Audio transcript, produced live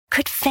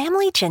Could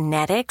family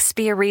genetics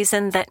be a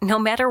reason that no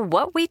matter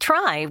what we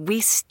try, we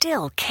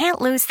still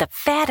can't lose the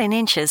fat and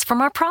inches from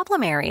our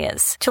problem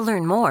areas? To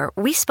learn more,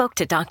 we spoke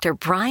to Dr.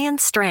 Brian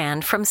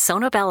Strand from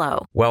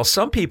Sonobello. While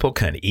some people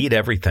can eat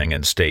everything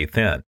and stay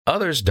thin,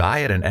 others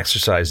diet and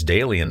exercise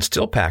daily and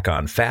still pack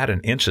on fat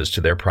and inches to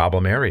their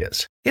problem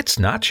areas. It's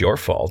not your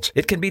fault.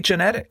 It can be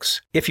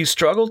genetics. If you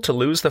struggle to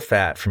lose the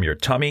fat from your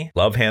tummy,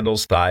 love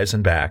handles, thighs,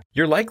 and back,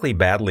 you're likely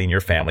battling your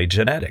family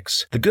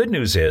genetics. The good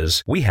news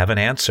is we have an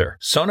answer.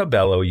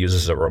 Sonobello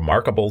uses a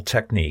remarkable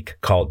technique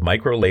called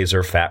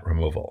microlaser fat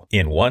removal.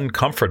 In one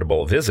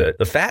comfortable visit,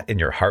 the fat in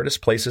your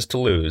hardest places to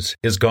lose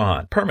is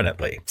gone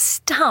permanently.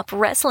 Stop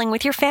wrestling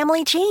with your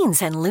family genes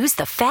and lose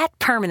the fat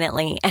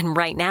permanently. And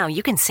right now,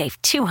 you can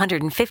save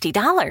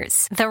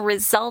 $250. The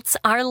results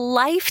are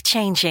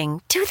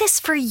life-changing. Do this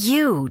for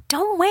you.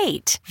 Don't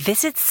wait.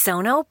 Visit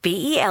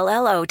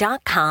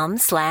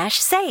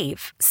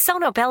sonobello.com/save.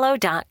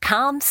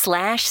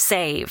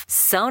 sonobello.com/save.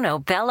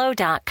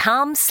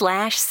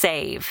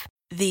 sonobello.com/save.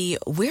 The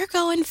We're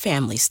Going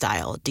Family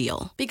Style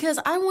deal. Because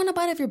I want a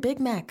bite of your Big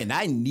Mac. And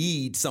I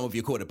need some of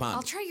your Quarter Pounder.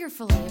 I'll try your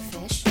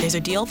Filet-O-Fish. There's a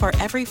deal for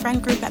every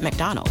friend group at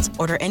McDonald's.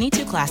 Order any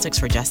 2 classics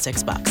for just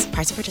 $6.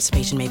 Price of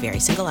participation may vary.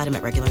 Single item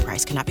at regular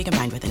price cannot be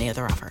combined with any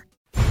other offer.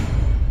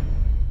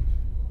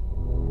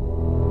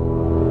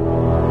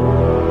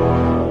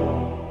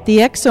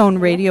 The X-Zone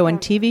radio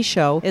and TV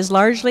show is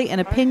largely an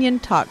opinion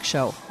talk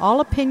show. All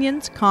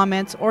opinions,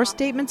 comments, or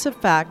statements of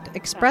fact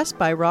expressed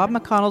by Rob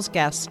McConnell's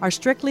guests are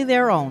strictly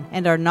their own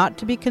and are not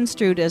to be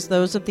construed as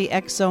those of the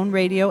X-Zone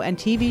radio and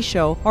TV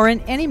show or in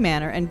any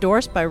manner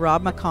endorsed by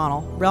Rob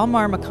McConnell,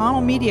 Relmar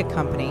McConnell Media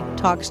Company,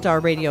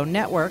 Talkstar Radio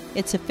Network,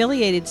 its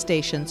affiliated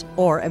stations,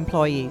 or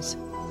employees.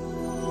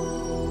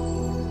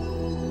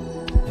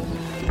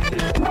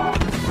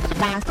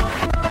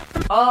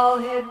 All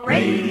Hit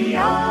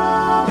Radio.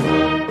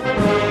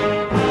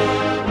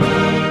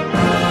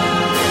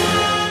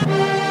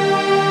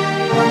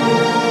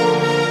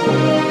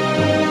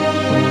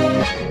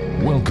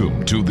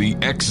 Welcome to the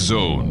X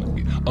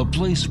Zone, a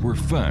place where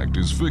fact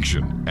is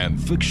fiction and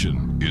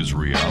fiction is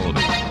reality.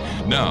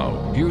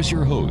 Now, here's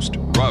your host,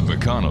 Rob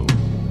McConnell.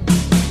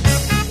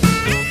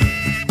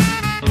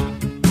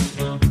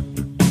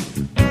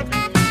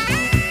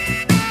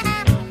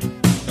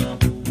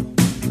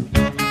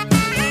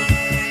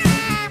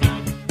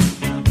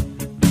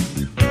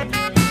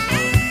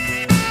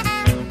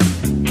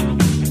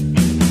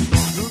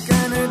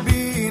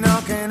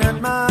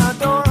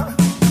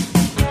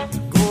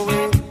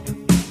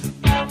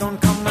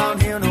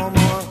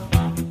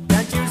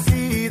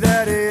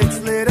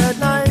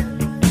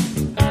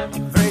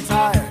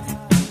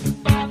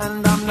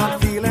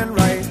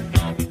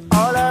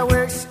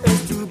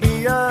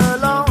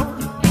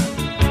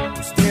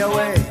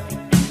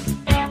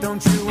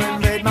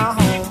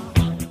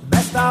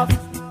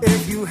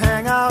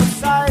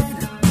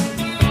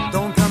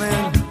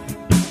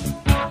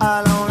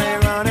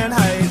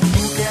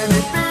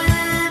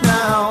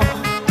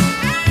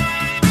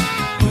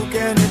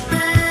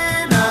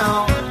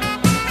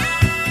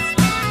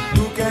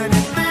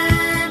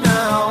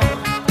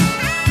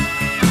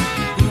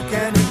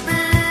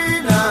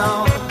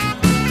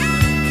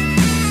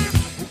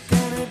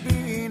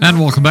 And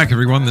welcome back,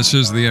 everyone. This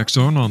is the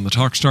X-Zone on the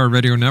Talkstar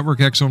Radio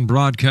Network, X-Zone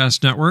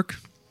Broadcast Network,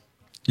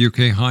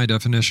 UK High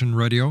Definition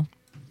Radio,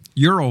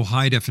 Euro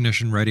High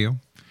Definition Radio,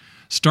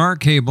 Star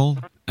Cable,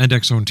 and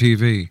X-Zone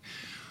TV.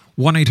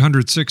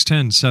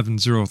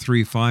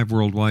 1-800-610-7035,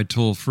 worldwide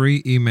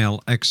toll-free.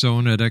 Email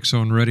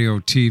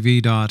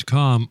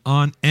xzone@xzoneradiotv.com.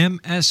 On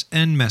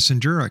MSN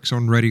Messenger,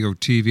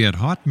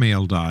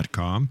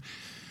 xzoneradiotv@hotmail.com.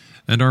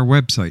 And our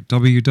website,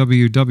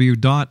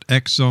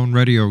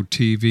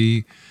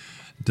 www.xzoneradiotv.com.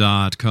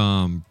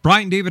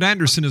 Brian David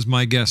Anderson is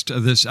my guest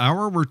this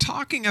hour. We're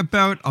talking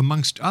about,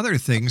 amongst other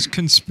things,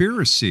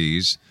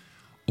 conspiracies,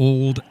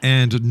 old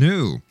and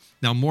new.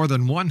 Now, more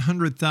than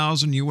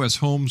 100,000 U.S.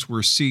 homes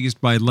were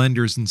seized by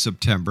lenders in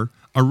September,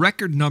 a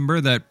record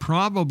number that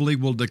probably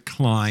will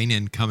decline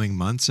in coming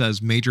months as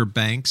major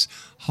banks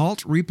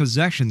halt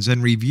repossessions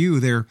and review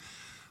their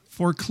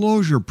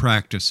foreclosure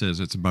practices.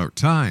 It's about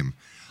time.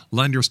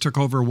 Lenders took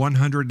over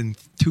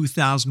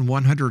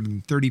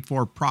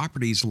 102,134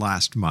 properties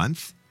last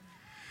month.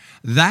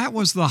 That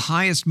was the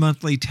highest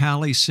monthly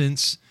tally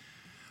since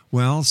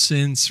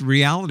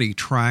Reality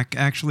Track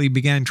actually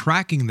began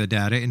tracking the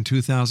data in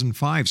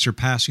 2005,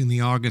 surpassing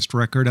the August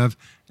record of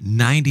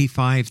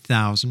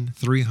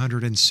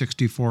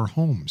 95,364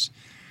 homes.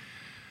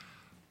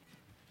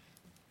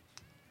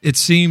 It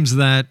seems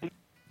that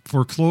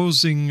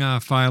foreclosing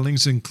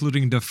filings,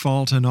 including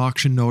default and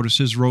auction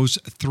notices, rose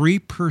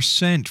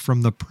 3%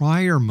 from the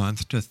prior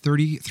month to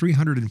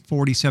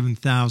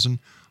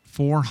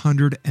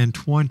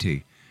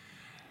 347,420.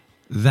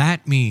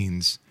 That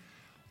means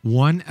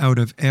 1 out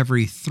of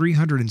every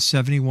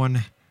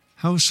 371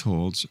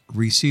 households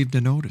received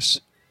a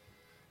notice.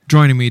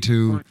 Joining me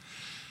to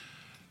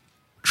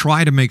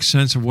try to make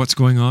sense of what's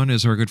going on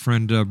is our good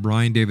friend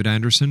Brian David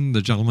Anderson,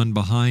 the gentleman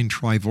behind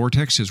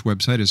Trivortex. His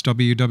website is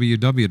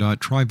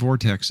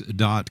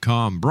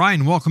www.trivortex.com.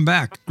 Brian, welcome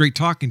back. Great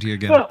talking to you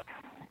again. Well,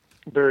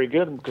 very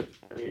good. Good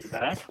to be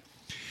back.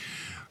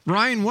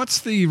 Brian, what's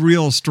the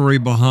real story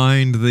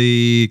behind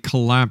the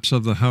collapse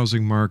of the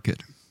housing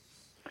market?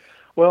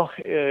 Well,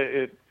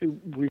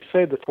 we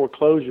say that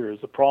foreclosure is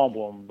the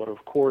problem, but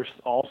of course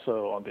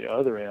also on the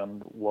other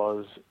end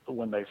was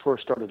when they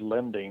first started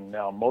lending.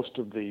 Now, most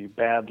of the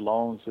bad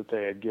loans that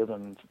they had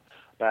given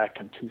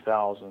back in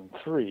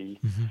 2003,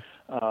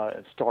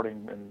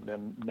 starting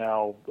and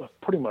now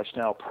pretty much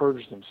now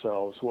purged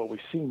themselves. What we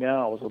see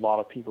now is a lot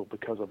of people,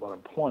 because of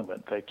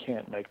unemployment, they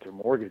can't make their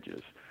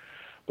mortgages.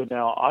 But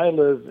now I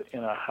live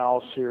in a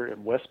house here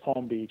in West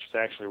Palm Beach, it's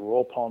actually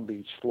Royal Palm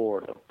Beach,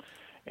 Florida.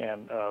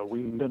 And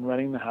we've been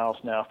renting the house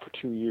now for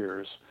 2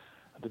 years.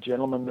 The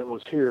gentleman that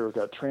was here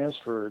got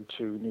transferred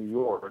to New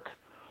York,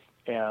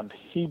 and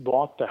he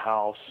bought the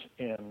house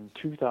in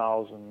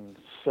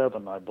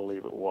 2007, I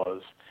believe it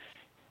was,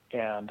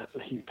 and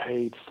he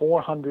paid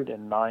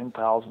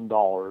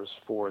 $409,000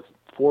 for a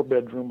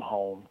 4-bedroom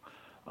home,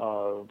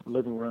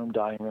 living room,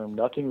 dining room,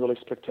 nothing really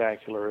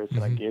spectacular. It's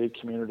in a gated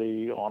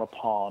community on a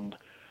pond,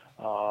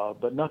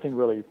 but nothing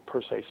really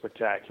per se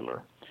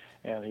spectacular.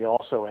 And he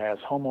also has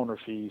homeowner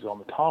fees on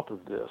the top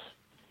of this.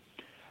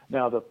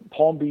 Now, the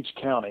Palm Beach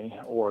County,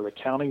 or the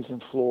counties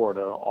in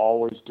Florida,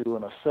 always do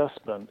an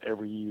assessment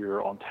every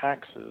year on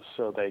taxes.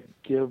 So they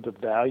give the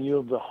value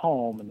of the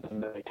home, and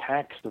then they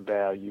tax the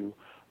value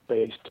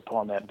based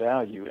upon that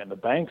value. And the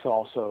banks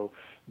also,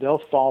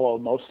 they'll follow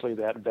mostly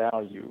that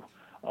value.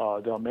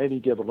 They'll maybe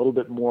give a little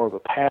bit more of a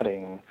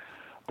padding.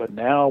 But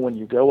now when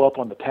you go up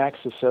on the tax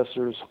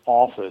assessor's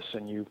office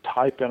and you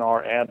type in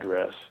our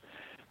address,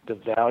 the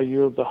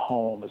value of the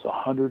home is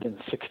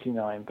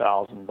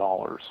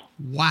 $169,000.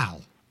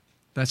 Wow.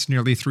 That's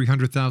nearly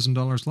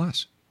 $300,000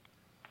 less.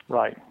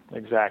 Right,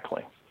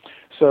 exactly.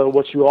 So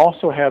what you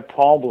also have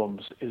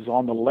problems is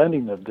on the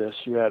lending of this,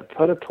 you had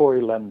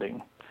predatory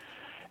lending.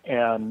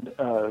 And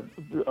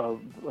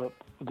the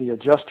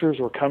adjusters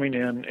were coming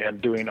in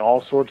and doing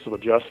all sorts of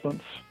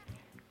adjustments.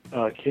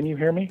 Can you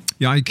hear me?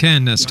 Yeah, I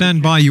can.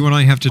 Stand by. You and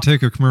I have to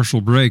take a commercial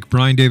break.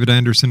 Brian David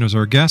Anderson is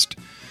our guest.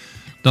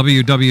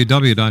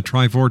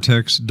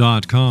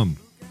 www.trivortex.com.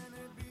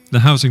 The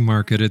housing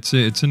market, it's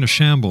in a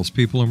shambles,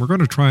 people, and we're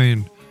going to try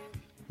and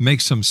make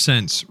some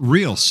sense,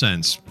 real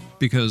sense,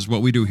 because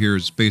what we do here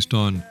is based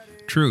on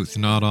truth,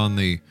 not on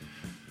the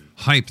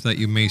hype that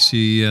you may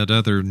see at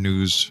other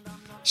news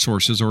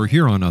sources or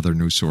hear on other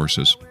news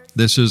sources.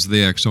 This is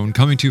the X Zone,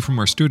 coming to you from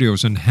our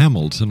studios in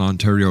Hamilton,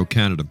 Ontario,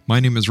 Canada.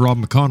 My name is Rob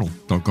McConnell.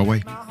 Don't go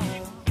away.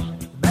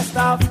 Best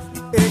off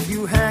if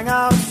you hang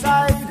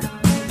outside.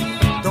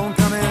 Don't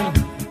come in.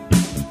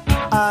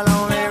 I'll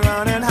only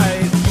run and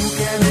hide. Who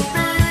can it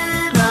be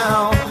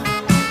now?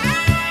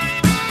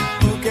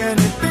 Who can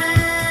it be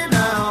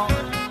now?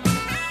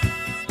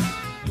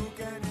 Who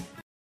can it be?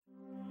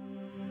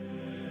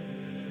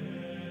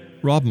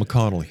 Rob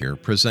McConnell here,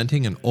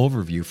 presenting an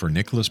overview for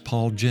Nicholas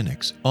Paul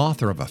Jennings,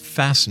 author of a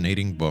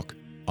fascinating book,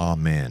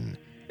 Amen.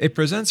 It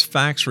presents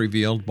facts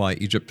revealed by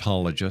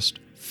Egyptologists,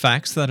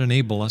 facts that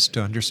enable us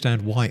to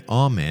understand why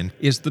Amen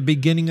is the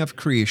beginning of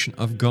creation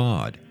of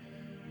God.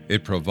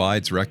 It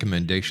provides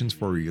recommendations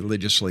for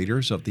religious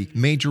leaders of the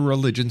major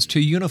religions to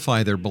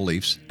unify their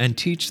beliefs and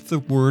teach the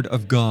Word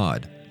of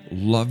God.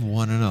 Love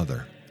one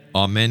another.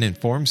 Amen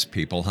informs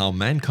people how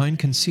mankind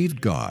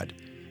conceived God.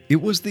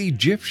 It was the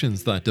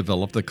Egyptians that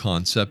developed the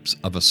concepts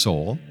of a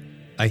soul,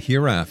 a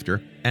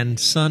hereafter, and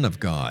Son of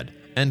God.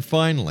 And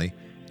finally,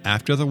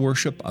 after the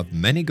worship of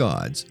many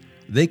gods,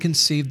 they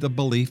conceived the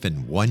belief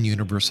in one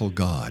universal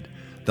God,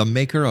 the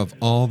maker of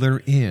all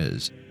there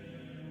is.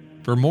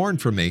 For more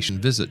information,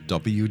 visit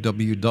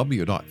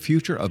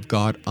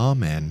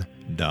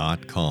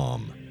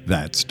www.futureofgodamen.com.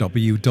 That's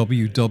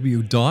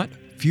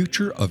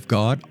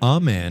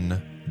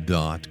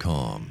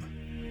www.futureofgodamen.com.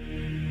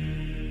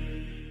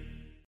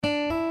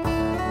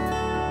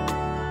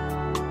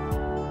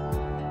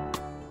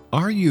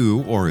 Are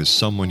you or is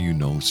someone you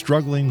know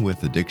struggling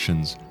with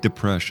addictions,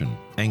 depression,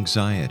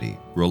 anxiety,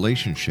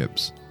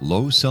 relationships,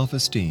 low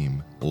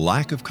self-esteem,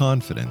 lack of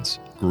confidence,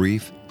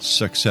 grief,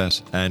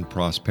 success, and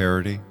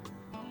prosperity?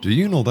 Do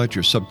you know that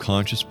your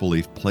subconscious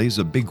belief plays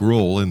a big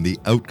role in the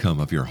outcome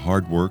of your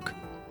hard work?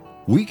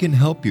 We can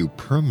help you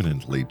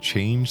permanently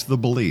change the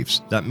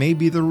beliefs that may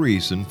be the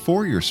reason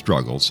for your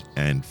struggles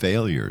and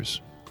failures.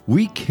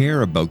 We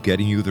care about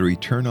getting you the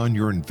return on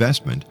your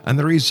investment and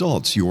the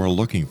results you are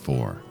looking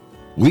for.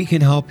 We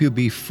can help you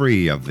be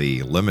free of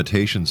the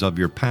limitations of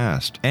your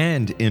past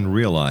and in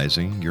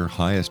realizing your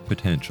highest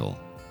potential.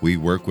 We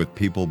work with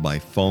people by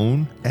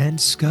phone and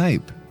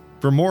Skype.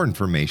 For more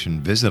information,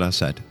 visit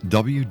us at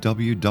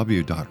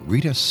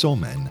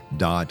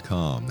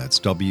www.ritasoman.com. That's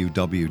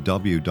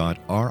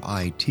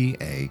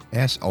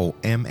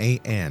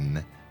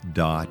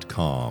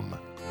www.ritasoman.com.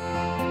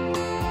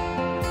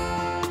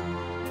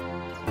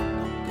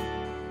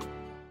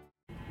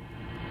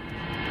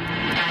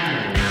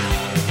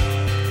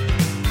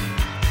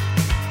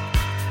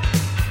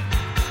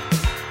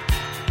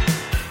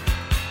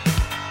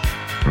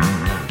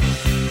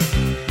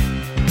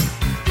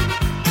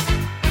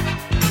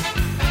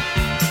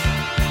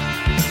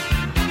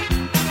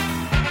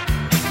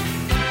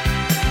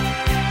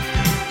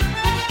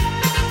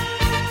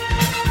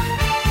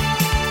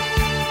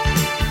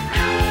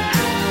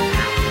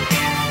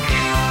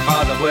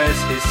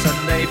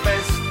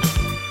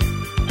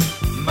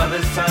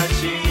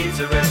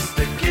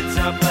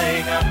 are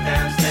playing up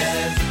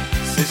downstairs.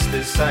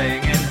 Sister's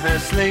saying in her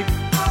sleep,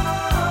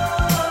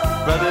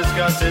 brother's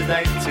got a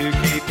date to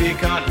keep, he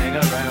can't hang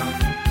around.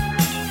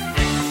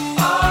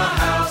 Our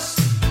house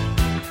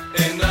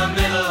in the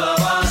middle of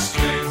our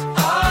street.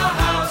 Our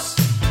house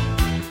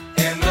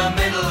in the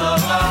middle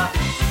of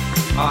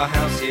our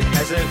house, it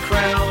has a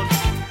crowd.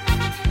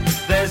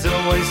 There's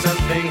always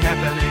something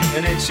happening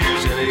and it's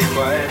usually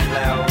quite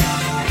loud.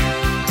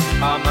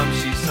 Our mum,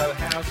 she's so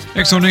house.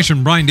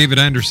 Exonation, Brian David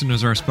Anderson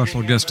is our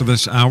special guest of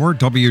this hour,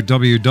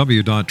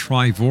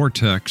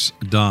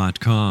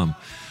 www.trivortex.com.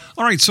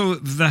 All right, so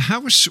the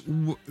house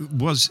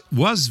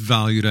was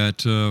valued at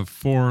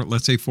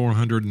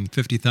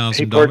 $450,000.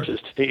 He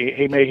purchased.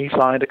 He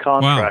signed a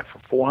contract for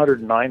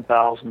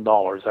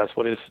 $409,000. That's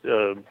what his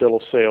bill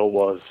of sale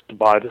was to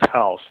buy this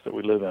house that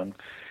we live in.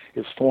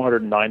 It's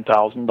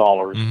 $409,000,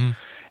 Mm-hmm.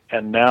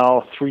 and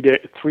now 3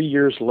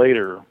 years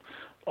later,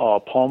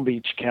 Palm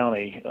Beach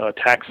County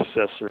tax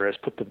assessor has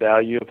put the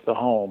value of the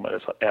home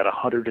at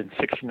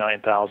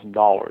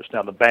 $169,000.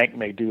 Now the bank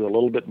may do a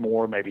little bit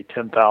more, maybe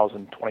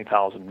 $10,000,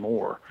 $20,000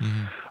 more,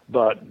 Mm-hmm.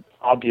 but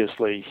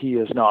obviously he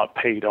is not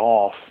paid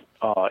off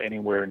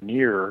anywhere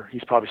near.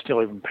 He's probably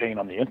still even paying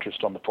on the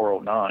interest on the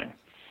 409,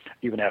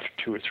 even after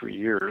 2 or 3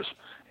 years,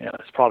 and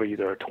it's probably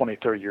either a 20,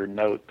 30-year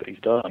note that he's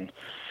done.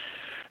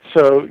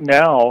 So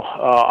now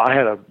I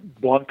had a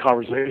blunt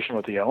conversation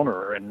with the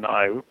owner, and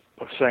I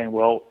was saying,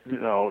 well,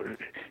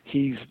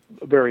 he's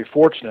very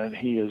fortunate.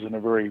 He is in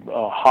a very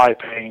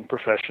high-paying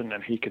profession,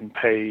 and he can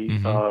pay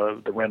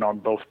the rent on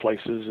both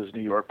places, his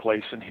New York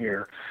place and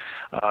here.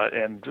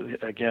 And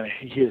again,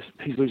 he's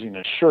losing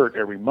his shirt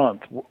every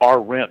month.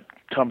 Our rent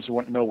comes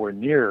nowhere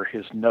near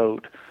his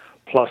note,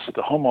 plus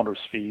the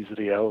homeowner's fees that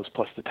he owes,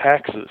 plus the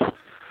taxes.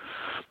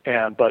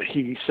 But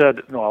he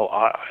said, no,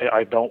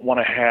 I don't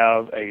want to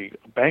have a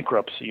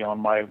bankruptcy on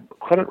my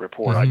credit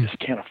report. I just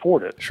can't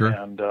afford it. Sure.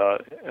 And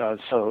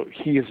so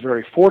he is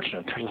very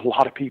fortunate. There's a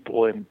lot of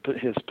people in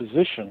his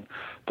position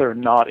that are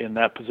not in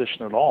that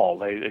position at all.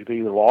 They've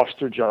either lost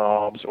their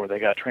jobs or they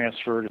got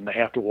transferred and they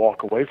have to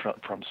walk away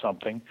from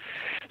something.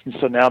 And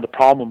so now the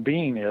problem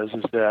being is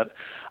that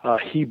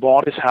he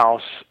bought his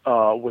house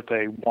with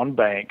one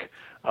bank,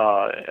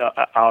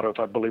 out of,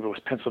 I believe it was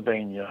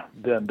Pennsylvania.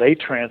 Then they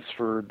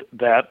transferred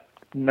that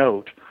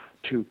note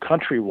to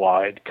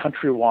Countrywide.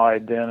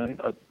 Countrywide then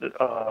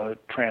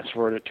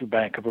transferred it to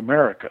Bank of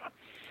America.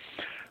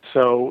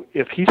 So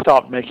if he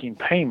stopped making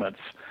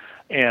payments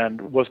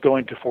and was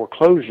going to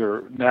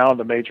foreclosure, now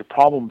the major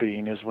problem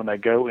being is when they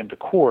go into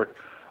court,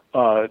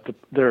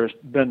 there's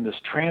been this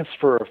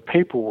transfer of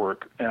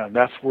paperwork, and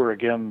that's where,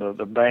 again,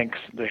 the banks,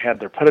 they had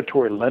their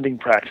predatory lending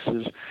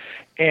practices,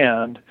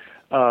 and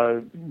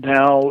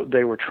now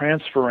they were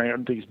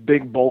transferring these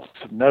big bulks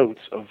of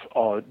notes of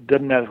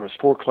didn't matter if it was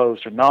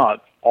foreclosed or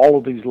not. All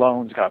of these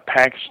loans got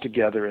packaged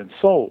together and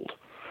sold.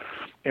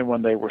 And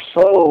when they were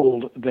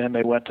sold, then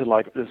they went to,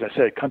 like as I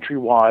said,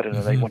 Countrywide, and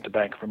then they went to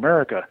Bank of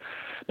America.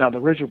 Now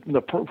the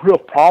real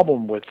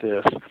problem with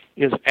this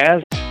is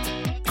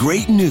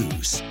Great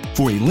news!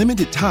 For a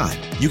limited time,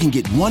 you can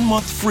get 1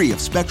 month free of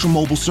Spectrum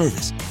Mobile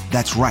service.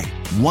 That's right,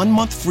 1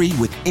 month free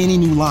with any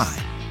new line.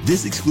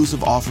 This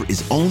exclusive offer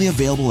is only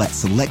available at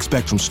select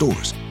Spectrum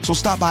stores, so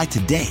stop by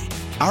today.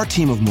 Our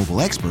team of mobile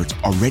experts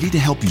are ready to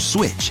help you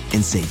switch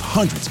and save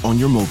hundreds on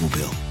your mobile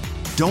bill.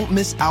 Don't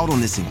miss out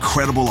on this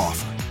incredible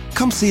offer.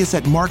 Come see us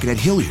at Market at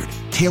Hilliard,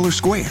 Taylor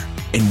Square,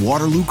 and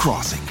Waterloo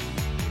Crossing.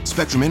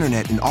 Spectrum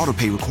Internet and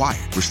autopay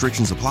required.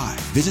 Restrictions apply.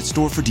 Visit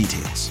store for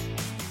details.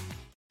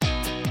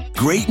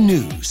 Great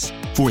news!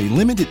 For a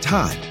limited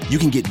time, you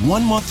can get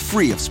 1 month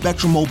free of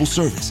Spectrum Mobile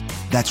service.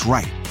 That's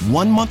right,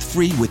 1 month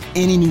free with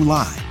any new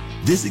line.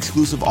 This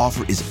exclusive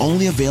offer is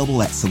only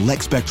available at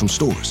select Spectrum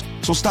stores,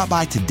 so stop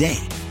by today.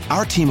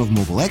 Our team of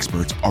mobile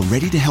experts are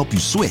ready to help you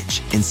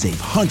switch and save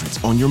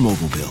hundreds on your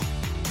mobile bill.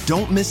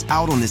 Don't miss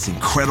out on this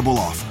incredible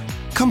offer.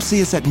 Come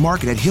see us at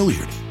Market at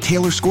Hilliard,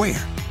 Taylor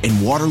Square, and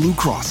Waterloo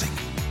Crossing.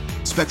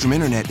 Spectrum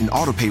Internet and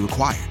autopay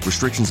required.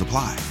 Restrictions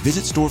apply.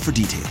 Visit store for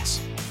details.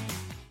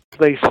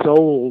 they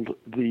sold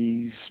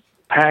these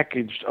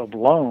packaged of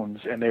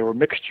loans, and they were a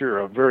mixture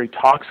of very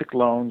toxic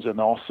loans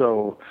and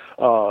also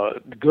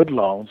good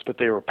loans, but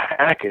they were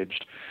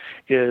packaged,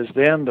 is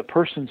then the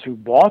persons who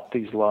bought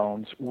these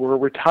loans were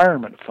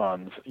retirement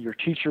funds, your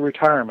teacher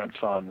retirement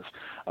funds,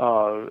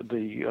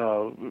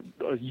 the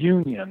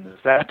unions,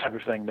 that type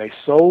of thing. They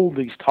sold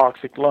these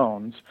toxic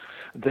loans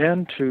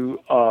then to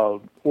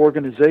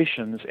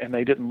organizations, and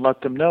they didn't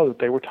let them know that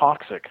they were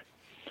toxic.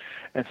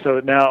 And so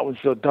now it was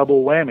a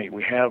double whammy.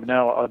 We have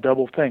now a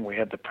double thing. We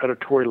had the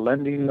predatory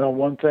lending on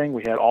one thing.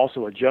 We had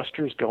also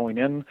adjusters going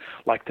in,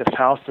 like this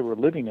house that we're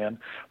living in.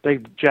 They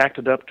jacked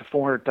it up to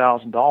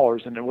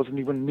 $400,000, and it wasn't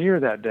even near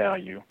that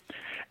value.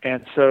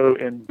 And so,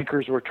 and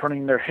bankers were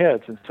turning their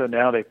heads. And so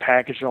now they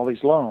packaged all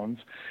these loans.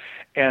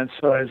 And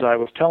so as I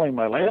was telling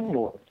my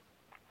landlord,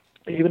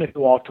 even if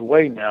you walked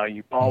away now,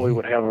 you probably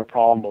would have a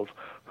problem of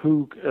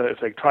who, if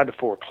they tried to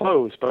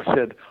foreclose. But I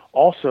said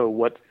also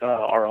what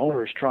our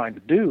owner is trying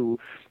to do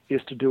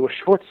is to do a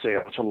short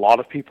sale, which a lot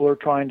of people are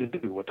trying to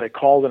do. What they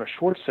call in a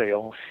short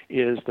sale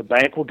is the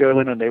bank will go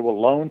in and they will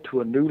loan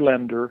to a new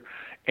lender,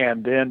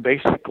 and then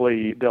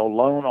basically they'll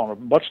loan on a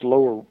much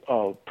lower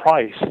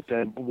price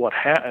than what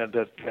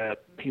that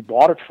he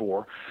bought it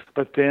for,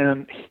 but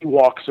then he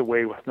walks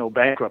away with no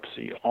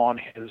bankruptcy on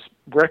his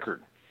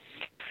record.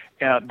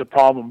 And the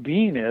problem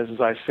being is, as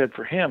I said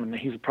for him, and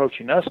he's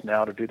approaching us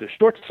now to do the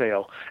short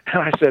sale,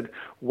 and I said,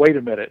 wait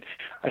a minute.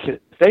 I said,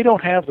 if they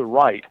don't have the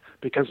right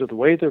because of the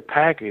way they're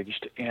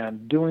packaged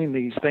and doing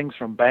these things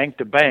from bank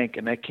to bank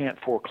and they can't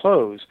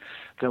foreclose,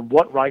 then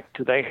what right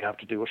do they have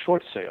to do a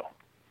short sale?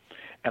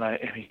 And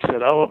he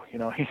said,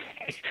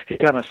 he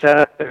kind of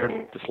sat there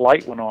and this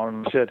light went on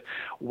and said,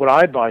 what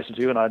I advise to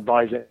do, and I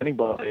advise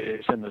anybody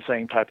that's in the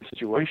same type of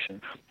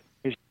situation,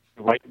 is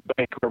to write the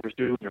bank, whoever's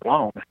doing your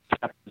loan,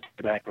 the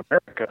Bank of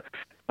America.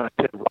 And I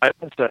said, write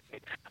and say,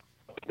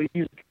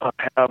 please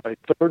have a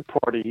third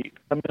party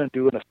come in and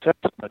do an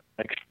assessment to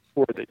make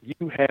sure that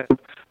you have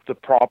the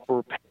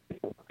proper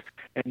paperwork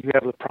and you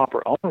have the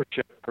proper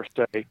ownership, per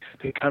se,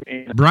 to come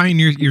in. Brian,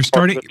 you're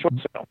starting.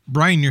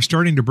 Brian, you're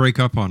starting to break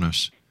up on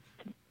us.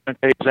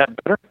 Okay, is that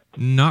better?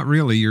 Not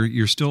really.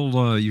 You're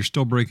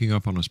still breaking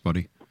up on us,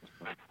 buddy.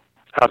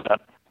 How's that?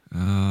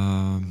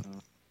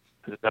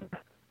 Is that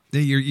better?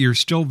 You're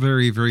still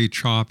very, very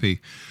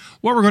choppy.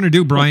 What we're going to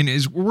do, Brian,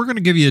 is we're going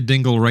to give you a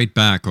dingle right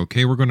back,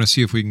 okay? We're going to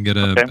see if we can get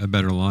a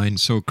better line.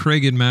 So,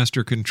 Craig in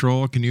Master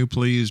Control, can you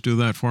please do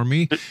that for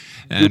me?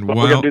 And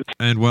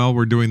while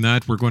we're doing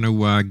that, we're going to,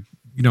 we're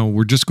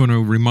just going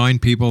to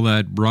remind people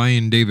that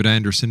Brian David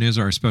Anderson is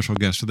our special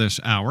guest for this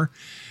hour.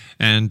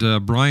 And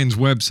Brian's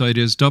website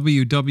is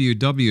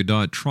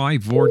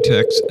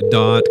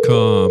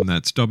www.trivortex.com.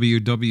 That's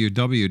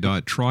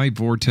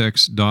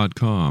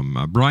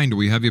www.trivortex.com. Brian, do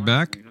we have you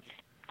back?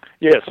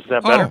 Yes, is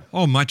that better?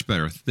 Oh, much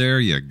better. There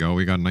you go.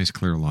 We got a nice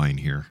clear line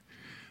here.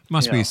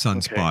 Must be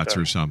sunspots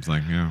or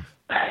something, yeah.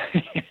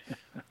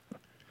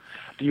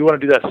 Do you want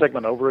to do that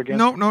segment over again?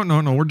 No.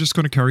 We're just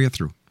going to carry it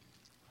through.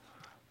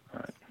 All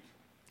right.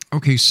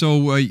 Okay,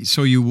 so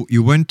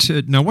you went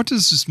to... Now, what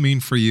does this mean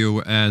for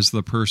you as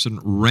the person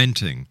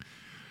renting?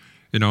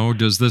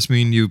 Does this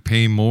mean you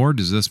pay more?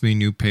 Does this mean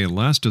you pay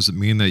less? Does it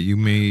mean that you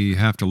may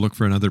have to look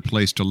for another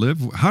place to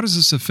live? How does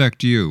this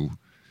affect you?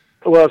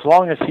 Well, as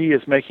long as he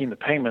is making the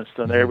payments,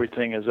 then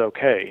everything is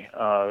okay.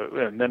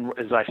 And then,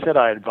 as I said,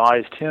 I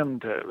advised him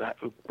to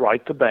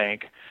write the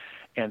bank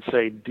and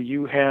say, do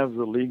you have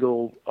the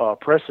legal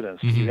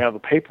precedence? Do you have the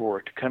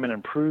paperwork to come in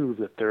and prove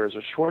that there is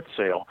a short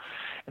sale?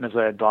 And as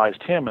I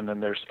advised him, and then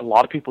there's a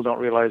lot of people don't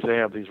realize they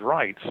have these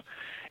rights,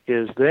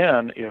 is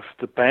then if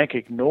the bank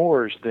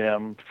ignores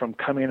them from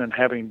coming in and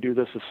having to do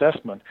this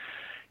assessment,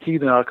 he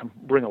now can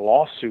bring a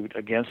lawsuit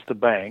against the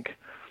bank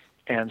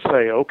and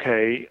say,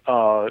 okay,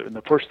 and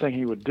the first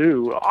thing I would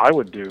do,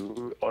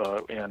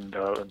 and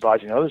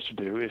advising others to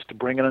do, is to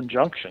bring an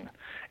injunction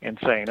and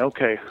saying,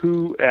 okay,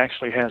 who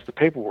actually has the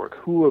paperwork?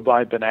 Who have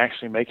I been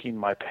actually making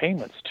my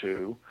payments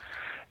to?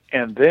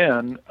 And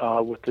then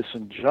with this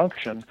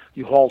injunction,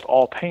 you halt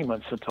all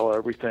payments until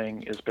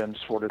everything has been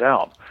sorted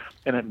out.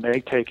 And it may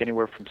take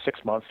anywhere from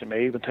 6 months. It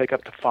may even take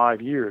up to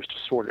 5 years to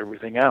sort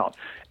everything out.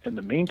 In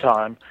the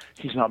meantime,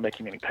 he's not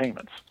making any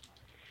payments.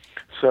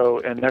 So,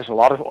 and there's a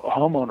lot of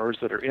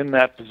homeowners that are in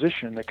that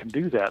position that can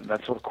do that, and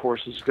that's, of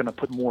course, is going to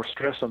put more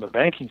stress on the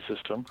banking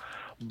system.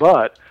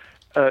 But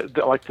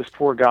like this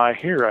poor guy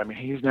here, I mean,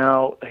 he's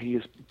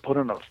put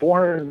in a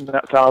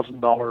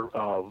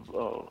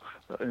 $400,000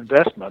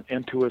 investment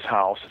into his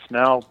house. It's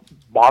now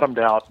bottomed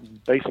out,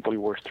 basically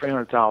worth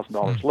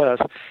 $300,000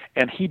 less,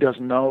 and he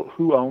doesn't know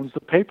who owns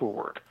the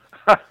paperwork.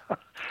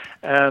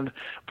 And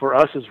for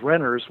us as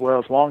renters, well,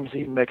 as long as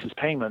he makes his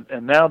payment,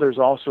 and now there's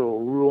also a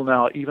rule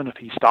now, even if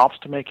he stops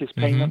to make his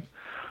payment,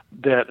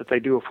 that if they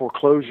do a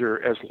foreclosure,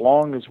 as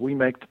long as we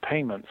make the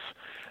payments,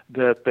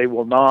 that they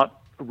will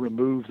not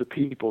remove the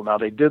people. Now,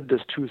 they did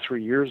this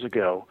 2-3 years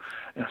ago.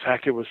 In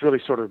fact, it was really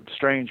sort of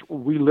strange.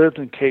 We lived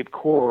in Cape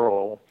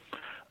Coral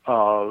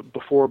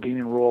before being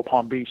in Royal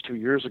Palm Beach 2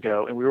 years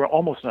ago, and we were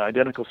almost in an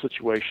identical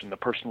situation. The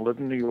person lived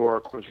in New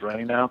York, was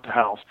renting out the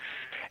house,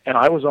 and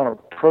I was on a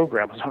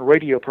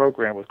radio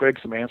program with Greg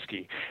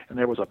Szymanski, and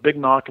there was a big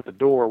knock at the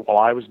door while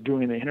I was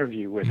doing the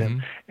interview with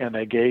him, and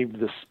they gave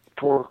this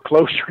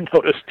foreclosure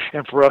notice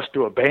and for us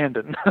to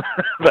abandon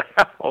the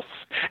house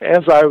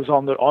as I was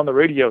on the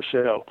radio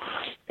show.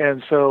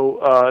 And so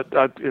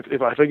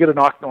if I get a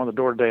knock on the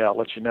door today, I'll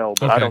let you know,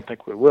 but I don't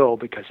think we will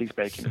because he's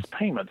making his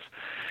payments.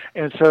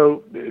 And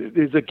so,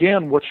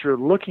 again, what you're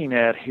looking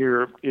at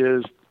here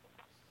is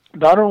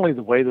not only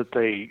the way that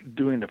they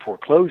doing the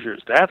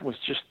foreclosures. That's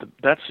just the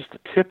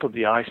tip of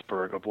the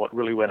iceberg of what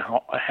really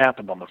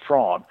happened on the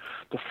fraud.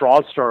 The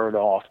fraud started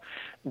off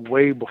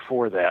way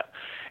before that.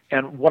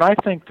 And what I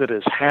think that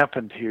has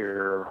happened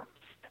here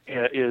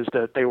is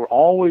that they were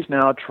always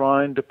now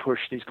trying to push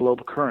these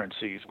global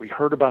currencies. We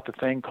heard about the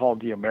thing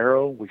called the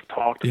euro. We've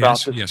talked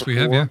about this before. We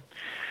have, yeah.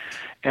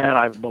 And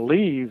I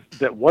believe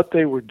that what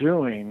they were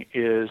doing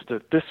is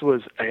that this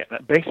was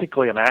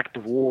basically an act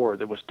of war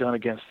that was done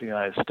against the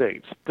United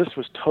States. This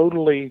was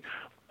totally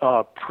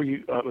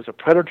it was a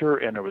predator,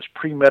 and it was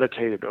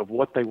premeditated of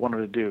what they wanted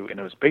to do, and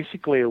it was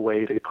basically a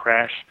way to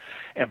crash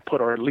and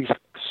put, or at least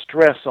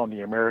stress on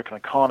the American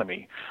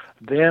economy.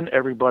 Then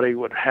everybody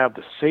would have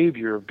the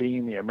savior of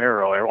being the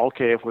Amero.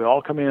 Okay, if we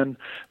all come in,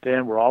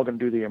 then we're all going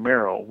to do the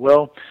Amero.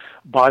 Well,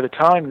 by the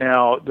time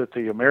now that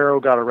the Amero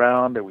got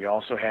around, and we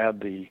also had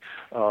the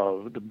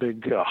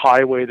big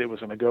highway that was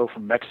going to go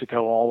from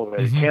Mexico all the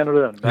way to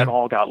Canada, and that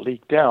all got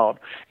leaked out,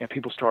 and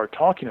people started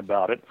talking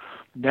about it.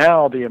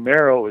 Now the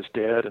Amero is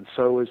dead, and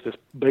so is this,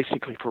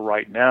 basically for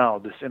right now,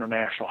 this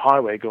international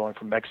highway going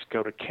from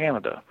Mexico to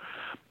Canada.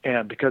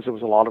 And because there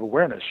was a lot of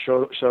awareness,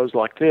 shows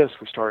like this,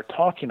 we started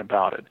talking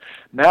about it.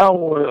 Now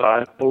what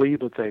I believe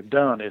that they've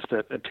done is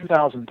that in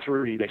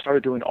 2003, they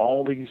started doing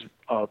all these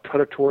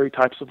predatory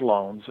types of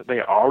loans.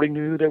 They already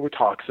knew they were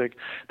toxic.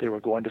 They were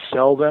going to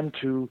sell them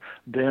to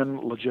then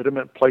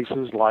legitimate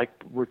places like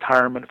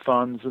retirement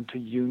funds and to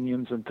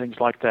unions and things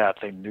like that.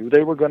 They knew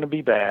they were going to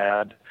be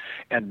bad,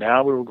 and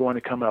now we were going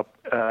to come up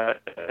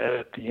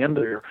at the end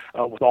there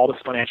with all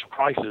this financial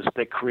crisis.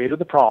 They created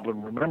the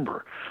problem.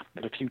 Remember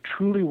that if you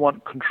truly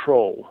want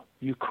control,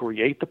 you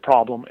create the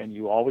problem and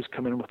you always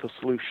come in with a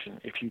solution.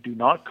 If you do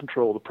not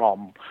control the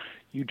problem,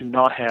 you do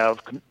not have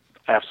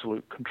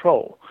absolute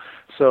control.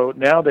 So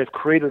now they've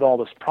created all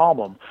this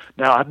problem.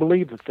 Now I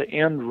believe that the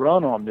end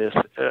run on this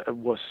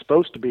was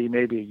supposed to be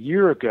maybe a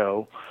year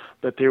ago,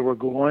 that they were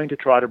going to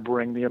try to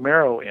bring the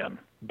Amero in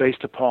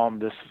based upon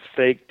this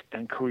faked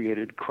and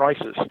created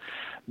crisis.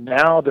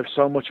 Now there's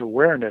so much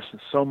awareness and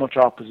so much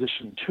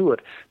opposition to it,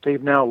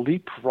 they've now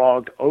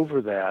leapfrogged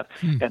over that,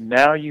 and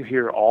now you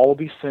hear all of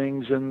these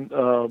things, and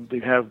they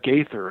have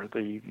Gaither,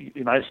 the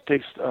United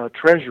States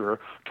Treasurer,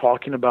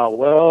 talking about,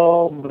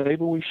 well,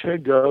 maybe we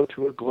should go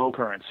to a global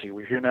currency.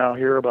 We now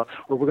hear about,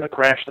 well, we're going to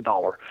crash the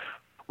dollar.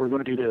 We're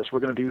going to do this, we're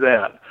going to do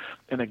that.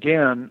 And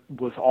again,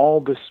 with all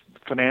this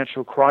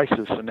financial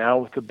crisis, and now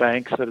with the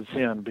banks that it's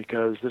in,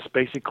 because this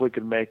basically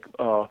could make,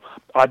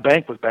 I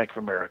bank with Bank of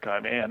America,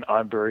 and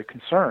I'm very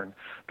concerned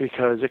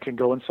because it can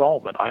go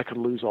insolvent. I could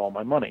lose all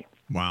my money.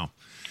 Wow.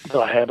 That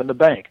I have in the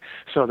bank.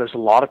 So there's a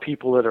lot of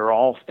people that are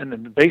all, and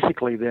then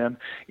basically then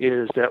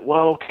is that,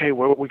 well, okay,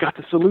 well, we got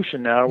the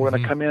solution now. We're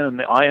going to come in, and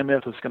the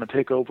IMF is going to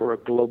take over a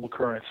global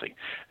currency.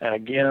 And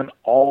again,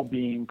 all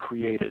being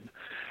created.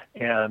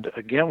 And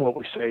again, what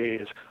we say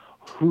is,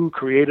 who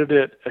created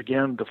it?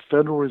 Again, the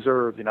Federal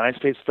Reserve, the United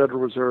States Federal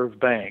Reserve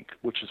Bank,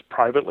 which is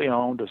privately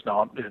owned, it's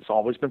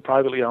always been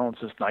privately owned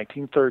since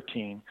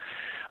 1913.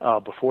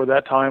 Before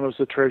that time, it was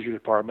the Treasury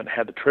Department.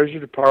 Had the Treasury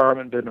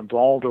Department been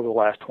involved over the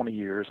last 20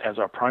 years as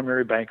our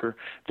primary banker,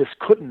 this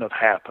couldn't have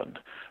happened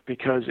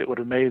because it would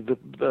have made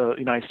the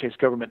United States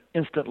government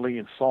instantly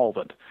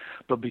insolvent.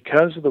 But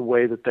because of the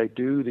way that they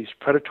do these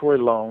predatory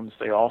loans,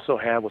 they also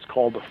have what's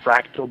called the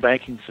fractal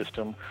banking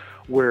system,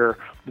 where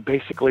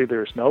basically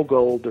there's no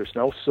gold, there's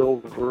no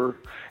silver,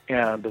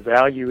 and the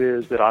value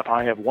is that if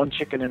I have one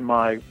chicken in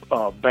my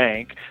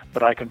bank,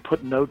 but I can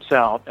put notes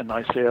out, and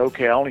I say,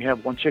 okay, I only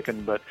have one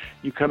chicken, but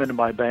you come into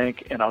my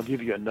bank and I'll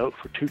give you a note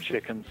for 2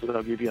 chickens, and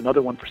I'll give you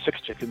another one for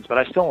 6 chickens, but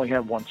I still only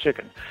have one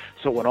chicken.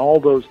 So when all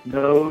those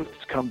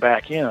notes come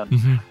back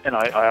in, and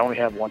I only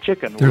have one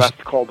chicken, well,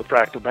 that's called the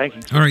fractal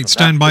banking system. All right,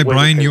 stand by,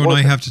 Brian. You and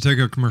I have to take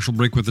a commercial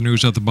break with the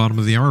news at the bottom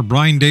of the hour.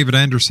 Brian David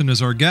Anderson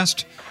is our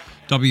guest.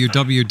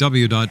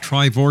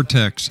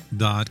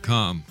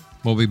 www.trivortex.com.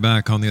 We'll be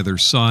back on the other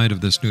side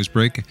of this news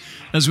break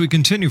as we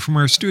continue from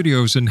our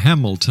studios in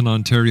Hamilton,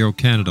 Ontario,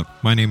 Canada.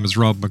 My name is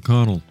Rob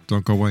McConnell.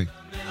 Don't go away.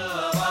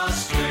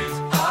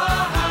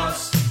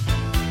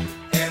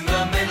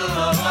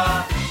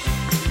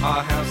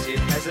 Our house, it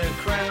has a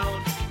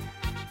crown.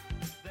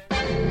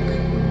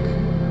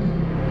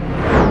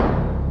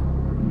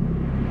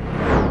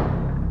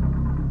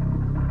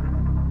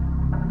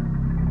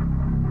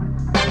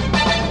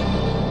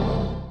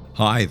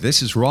 Hi,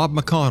 this is Rob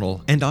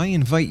McConnell, and I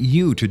invite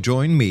you to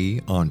join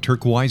me on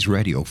Turquoise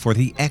Radio for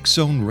the X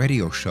Zone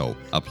Radio Show,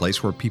 a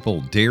place where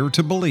people dare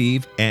to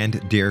believe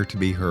and dare to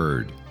be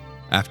heard.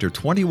 After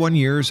 21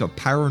 years of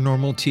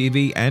paranormal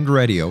TV and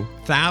radio,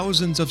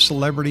 thousands of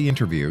celebrity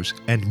interviews,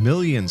 and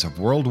millions of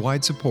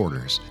worldwide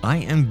supporters, I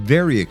am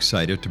very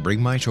excited to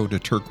bring my show to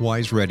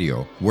Turquoise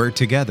Radio, where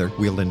together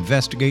we'll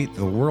investigate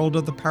the world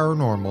of the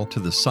paranormal to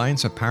the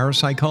science of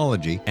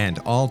parapsychology and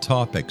all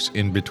topics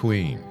in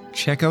between.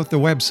 Check out the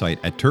website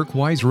at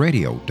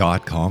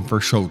turquoiseradio.com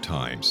for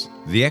showtimes.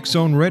 The X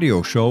Zone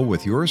Radio Show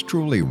with yours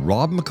truly,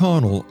 Rob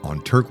McConnell,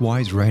 on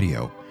Turquoise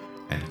Radio.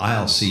 And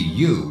I'll see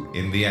you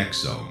in the X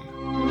Zone.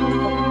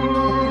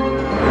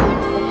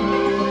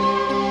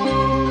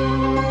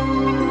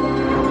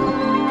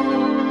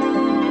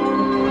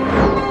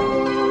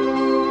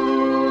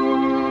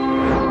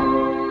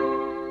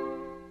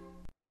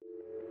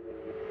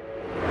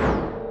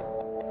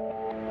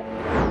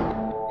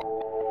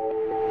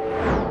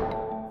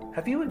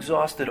 Have you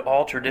exhausted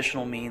all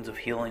traditional means of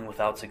healing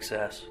without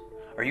success?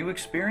 Are you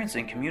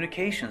experiencing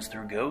communications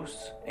through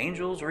ghosts,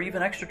 angels, or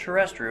even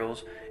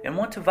extraterrestrials and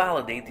want to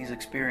validate these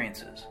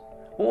experiences?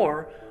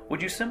 Or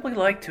would you simply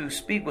like to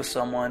speak with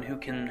someone who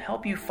can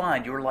help you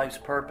find your life's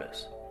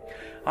purpose?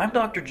 I'm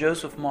Dr.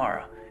 Joseph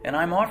Mara, and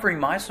I'm offering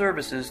my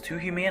services to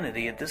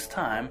humanity at this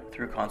time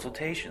through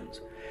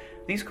consultations.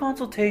 These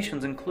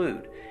consultations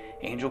include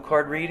angel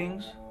card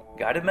readings,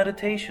 guided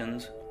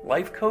meditations,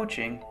 life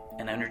coaching,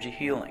 and energy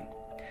healing.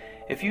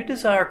 If you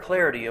desire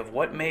clarity of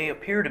what may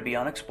appear to be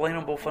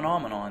unexplainable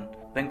phenomenon,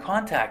 then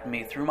contact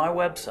me through my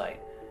website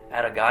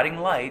at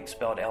aguidinglight,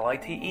 spelled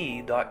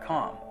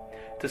LITE.com,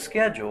 to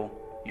schedule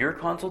your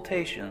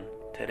consultation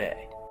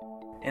today.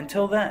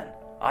 Until then,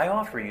 I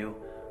offer you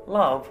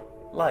love,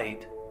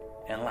 light,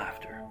 and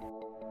laughter.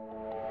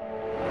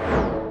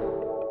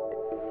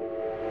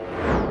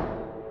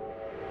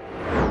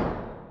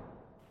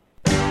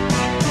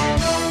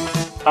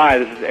 Hi,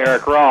 this is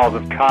Eric Rawls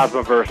of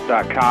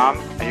Cosmoverse.com,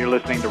 and you're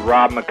listening to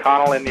Rob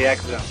McConnell in the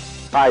X Zone.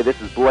 Hi, this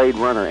is Blade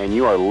Runner, and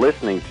you are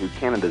listening to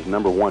Canada's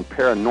 #1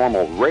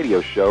 paranormal radio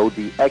show,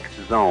 The X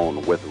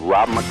Zone, with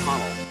Rob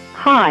McConnell.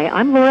 Hi,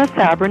 I'm Laura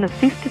Sabrin of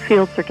Feast to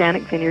Fields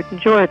Organic Vineyard in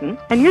Jordan,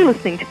 and you're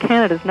listening to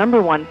Canada's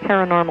 #1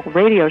 paranormal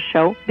radio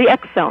show, The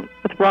X Zone,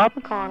 with Rob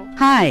McConnell.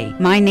 Hi,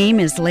 my name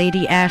is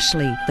Lady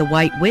Ashley, the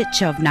White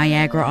Witch of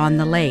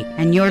Niagara-on-the-Lake,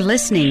 and you're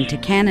listening to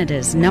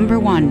Canada's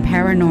 #1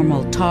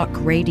 paranormal talk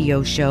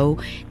radio show,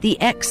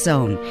 The X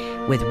Zone,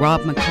 with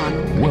Rob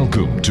McConnell.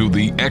 Welcome to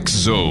The X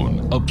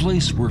Zone, a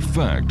place where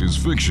fact is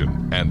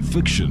fiction and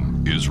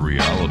fiction is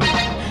reality.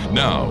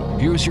 Now,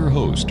 here's your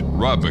host,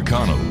 Rob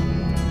McConnell.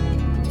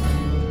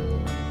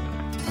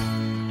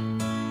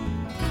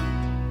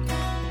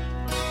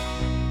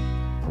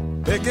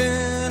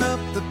 Picking up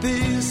the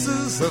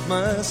pieces of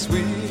my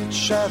sweet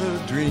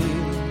shattered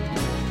dream,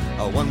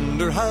 I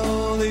wonder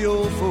how the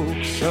old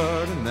folks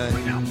are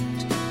tonight.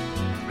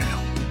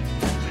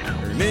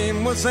 Her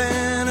name was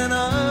Anne, and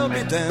I'll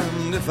be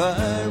damned if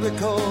I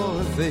recall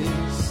her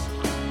face.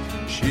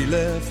 She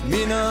left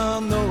me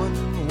not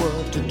knowing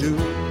what to do.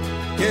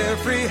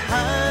 Carefree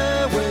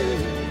highway,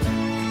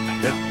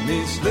 let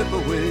me slip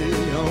away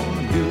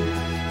on you.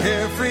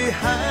 Carefree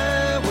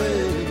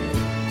highway,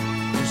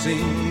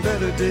 seen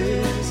better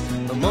days,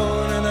 the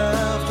morning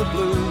after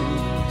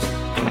blues,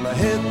 from my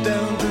head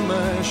down to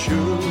my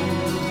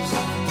shoes.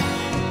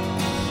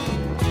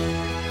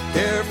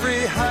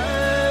 Carefree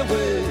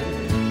highway,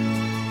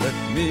 let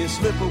me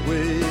slip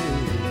away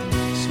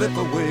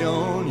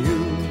on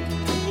you.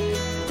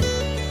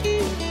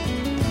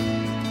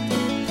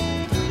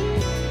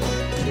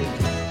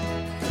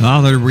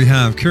 There we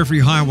have Carefree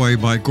Highway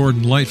by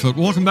Gordon Lightfoot.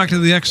 Welcome back to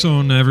the X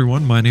Zone,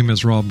 everyone. My name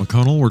is Rob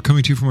McConnell. We're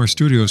coming to you from our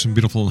studios in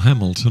beautiful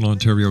Hamilton,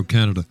 Ontario,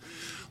 Canada.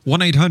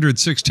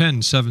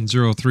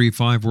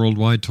 1-800-610-7035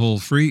 worldwide toll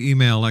free.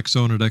 Email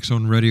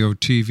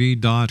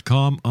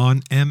xzone@xzoneradiotv.com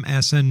on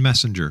MSN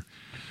Messenger.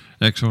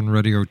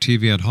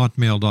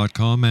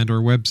 xzoneradiotv@hotmail.com and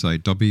our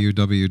website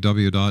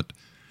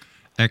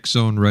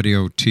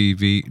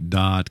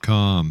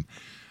www.xzoneradiotv.com.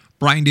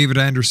 Brian David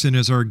Anderson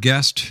is our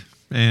guest.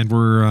 And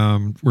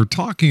we're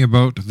talking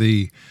about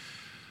the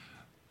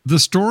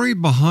story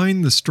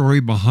behind the story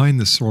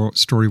behind the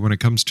story when it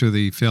comes to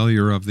the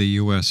failure of the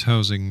U.S.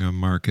 housing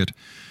market.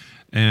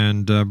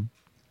 And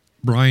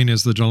Brian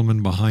is the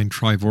gentleman behind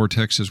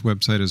Trivortex. His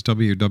website is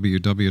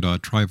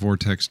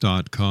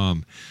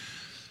www.trivortex.com.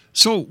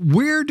 So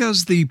where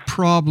does the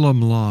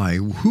problem lie?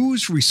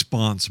 Who's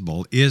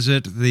responsible? Is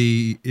it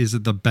the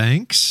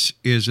banks?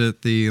 Is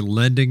it the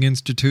lending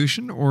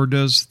institution? Or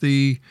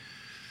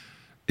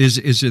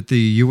Is it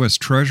the U.S.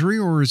 Treasury,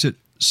 or is it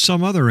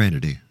some other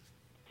entity?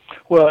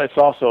 Well, it's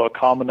also a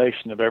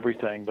combination of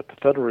everything, but the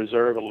Federal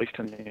Reserve, at least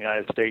in the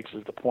United States,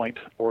 is the point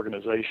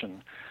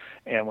organization.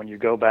 And when you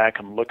go back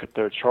and look at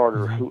their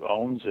charter, who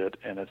owns it,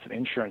 and it's an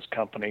insurance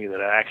company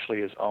that actually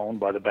is owned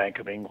by the Bank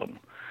of England.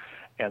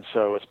 And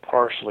so it's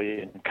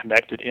partially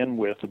connected in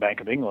with the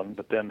Bank of England,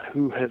 but then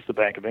who has the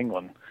Bank of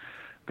England?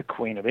 The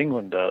Queen of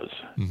England does.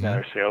 Now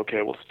they say,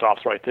 okay, well, it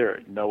stops right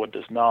there. No, it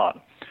does not.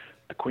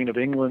 The Queen of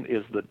England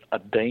is a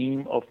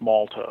Dame of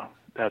Malta.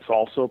 That's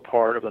also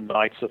part of the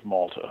Knights of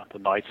Malta. The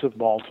Knights of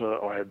Malta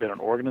have been an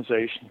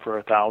organization for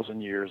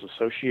 1,000 years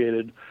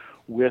associated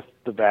with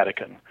the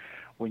Vatican.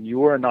 When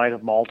you are a Knight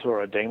of Malta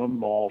or a Dame of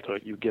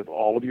Malta, you give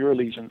all of your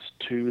allegiance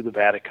to the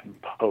Vatican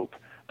Pope.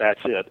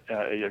 That's it.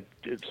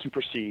 It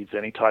supersedes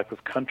any type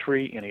of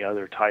country, any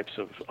other types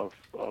of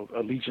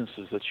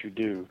allegiances that you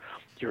do.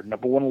 Your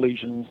number one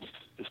allegiance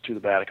is to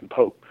the Vatican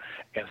Pope.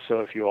 And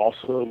so if you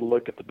also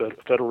look at the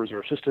Federal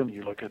Reserve System,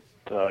 you look at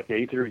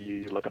Gaither,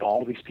 you look at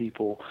all of these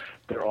people,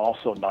 they're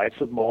also Knights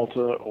of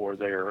Malta, or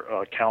they're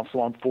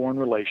Council on Foreign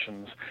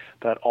Relations.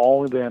 That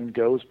all then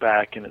goes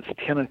back in its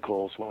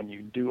tentacles. When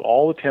you do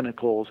all the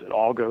tentacles, it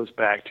all goes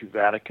back to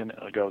Vatican,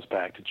 and it goes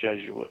back to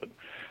Jesuit.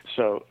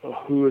 So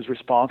who is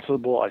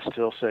responsible? I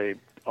still say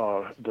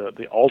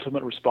the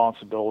ultimate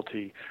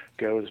responsibility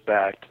goes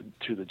back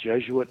to the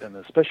Jesuit, and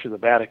especially the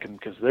Vatican,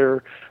 because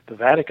the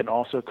Vatican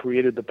also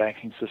created the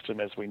banking system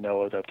as we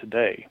know it of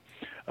today.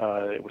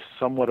 It was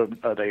somewhat of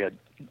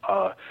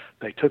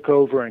they took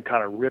over and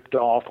kind of ripped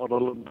off a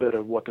little bit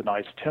of what the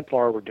Knights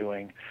Templar were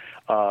doing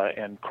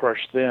and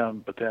crushed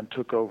them, but then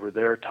took over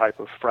their type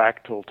of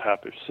fractal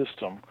type of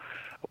system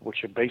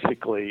which are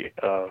basically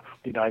the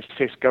United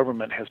States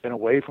government has been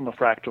away from a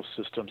fractal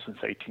system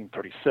since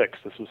 1836.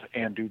 This was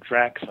Andrew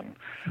Jackson.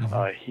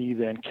 He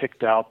then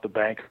kicked out the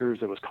bankers.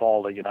 It was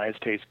called a United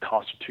States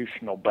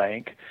Constitutional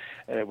Bank.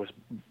 It was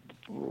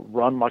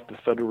run like the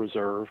Federal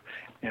Reserve,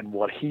 and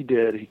what he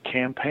did, he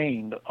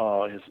campaigned in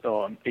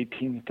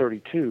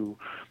 1832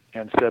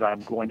 and said,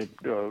 I'm going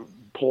to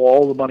pull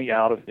all the money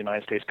out of the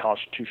United States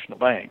Constitutional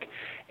Bank.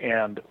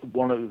 And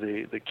one of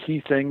the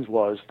key things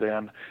was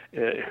then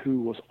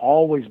who was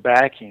always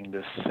backing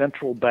this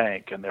central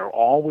bank, and they're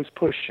always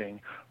pushing,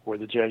 were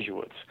the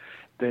Jesuits.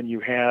 Then you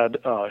had,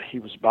 he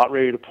was about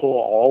ready to pull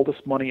all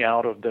this money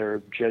out of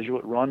their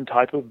Jesuit-run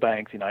type of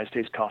bank, the United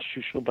States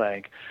Constitutional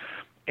Bank,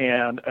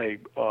 and a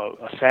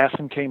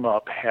assassin came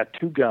up, had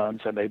two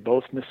guns, and they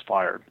both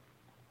misfired.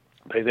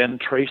 They then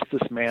traced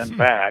this man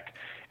back,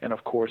 and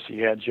of course he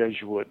had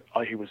Jesuit.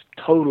 He was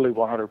totally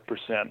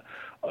 100%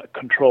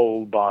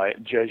 controlled by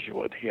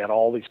Jesuit. He had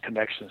all these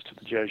connections to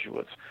the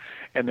Jesuits.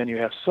 And then you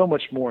have so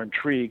much more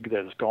intrigue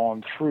that has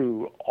gone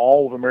through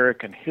all of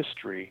American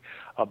history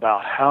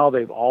about how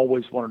they've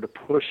always wanted to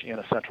push in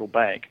a central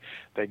bank.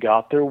 They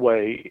got their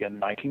way in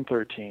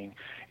 1913.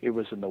 It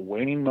was in the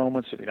waning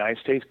moments of the United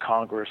States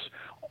Congress.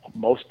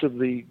 Most of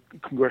the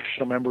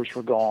congressional members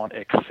were gone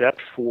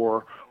except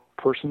for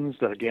persons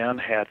that, again,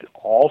 had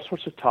all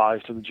sorts of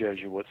ties to the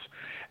Jesuits.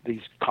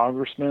 These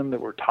congressmen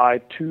that were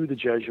tied to the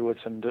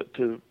Jesuits and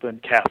to been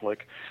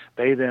Catholic,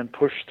 they then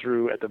pushed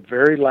through at the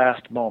very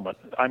last moment,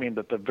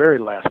 the very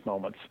last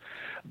moments,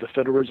 the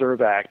Federal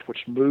Reserve Act,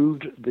 which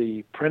moved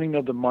the printing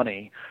of the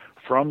money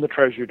from the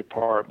Treasury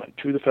Department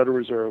to the Federal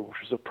Reserve,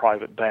 which was a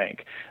private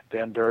bank.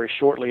 Then very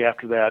shortly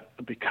after that,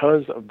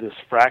 because of this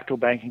fractal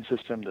banking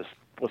system, this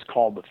was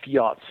called the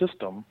fiat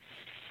system,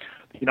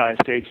 the United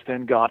States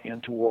then got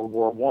into World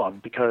War I,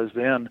 because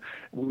then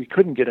we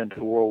couldn't get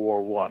into World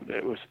War I.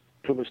 It was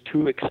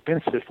too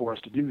expensive for us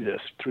to do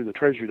this through the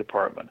Treasury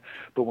Department.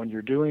 But when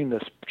you're doing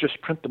this, just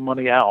print the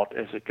money out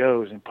as it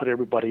goes and put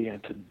everybody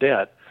into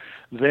debt,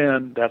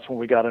 then that's when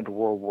we got into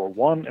World War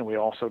I, and we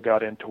also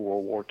got into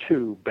World War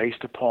II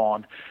based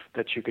upon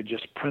that you could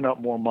just print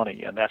up more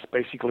money. And that's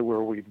basically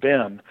where we've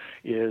been,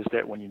 is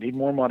that when you need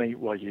more money,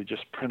 well, you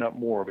just print up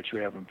more. But you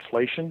have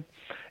inflation.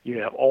 You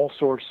have all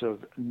sorts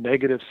of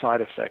negative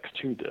side effects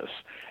to this.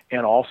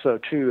 And also,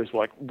 too, is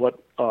like what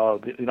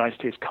the United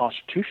States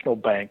Constitutional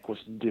Bank was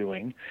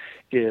doing,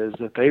 is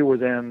that they were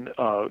then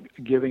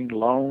giving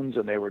loans,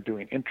 and they were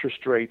doing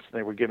interest rates, and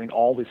they were giving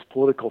all these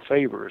political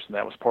favors, and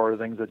that was part of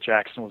the things that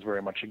Jackson was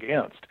very much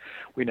against.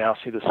 We now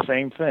see the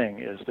same thing,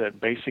 is that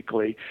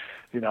basically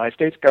the United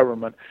States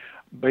government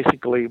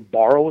basically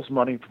borrows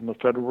money from the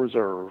Federal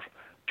Reserve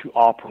to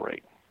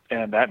operate.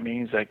 And that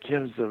means that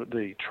gives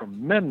the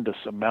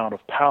tremendous amount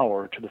of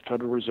power to the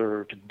Federal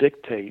Reserve to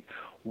dictate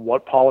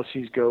what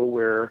policies go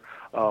where,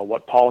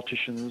 what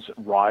politicians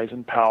rise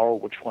in power,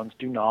 which ones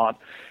do not.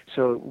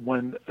 So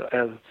when,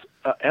 as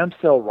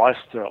Amsel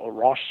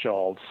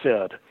Rothschild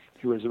said,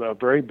 he was a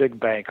very big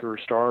banker,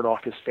 his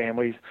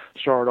family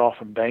started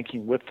off in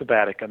banking with the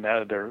Vatican.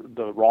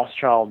 The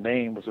Rothschild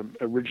name was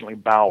originally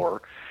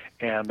Bauer,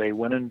 and they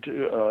went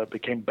into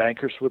became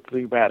bankers with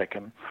the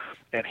Vatican.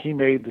 And he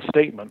made the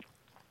statement,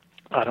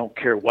 I don't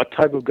care what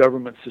type of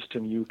government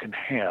system you can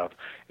have,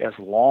 as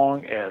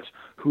long as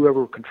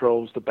whoever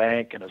controls the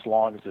bank and as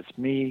long as it's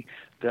me,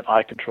 then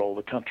I control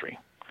the country.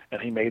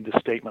 And he made this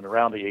statement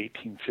around the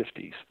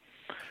 1850s.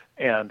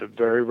 And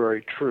very,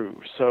 very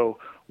true. So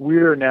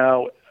we're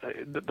now,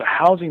 the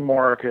housing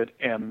market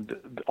and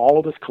all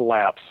of this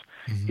collapse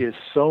is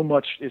so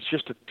much, it's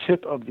just a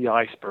tip of the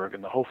iceberg.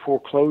 And the whole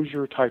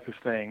foreclosure type of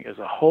thing is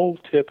a whole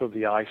tip of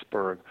the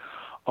iceberg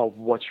of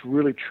what's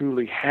really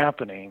truly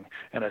happening,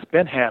 and it's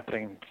been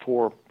happening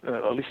for,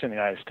 at least in the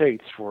United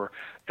States, for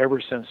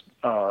ever since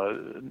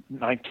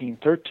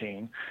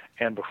 1913,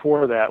 and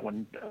before that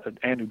when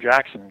Andrew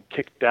Jackson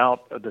kicked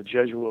out the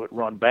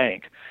Jesuit-run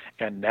bank,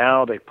 and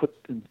now they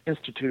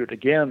instituted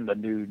again the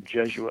new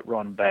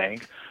Jesuit-run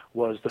bank,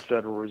 was the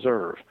Federal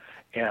Reserve.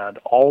 And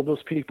all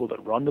those people that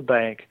run the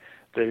bank,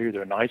 they're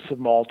either Knights of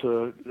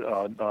Malta,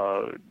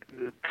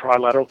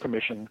 Trilateral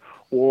Commission,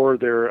 or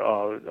they're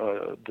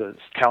the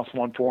Council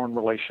on Foreign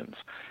Relations.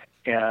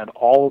 And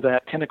all of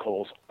that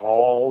tentacles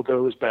all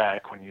goes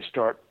back, when you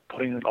start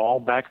putting it all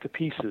back to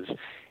pieces,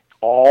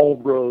 all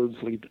roads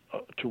lead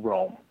to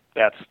Rome.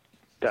 That's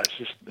a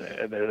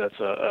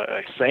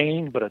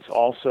saying, but it's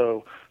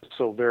also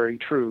so very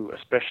true,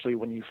 especially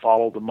when you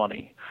follow the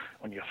money.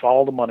 When you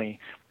follow the money,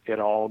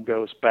 it all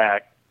goes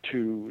back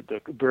to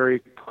the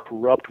very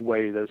corrupt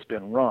way that it's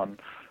been run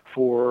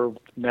for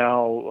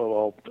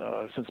now.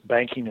 Since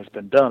banking has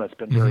been done, it's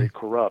been very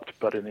corrupt.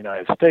 But in the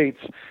United States,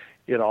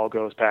 it all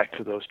goes back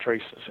to those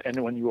traces.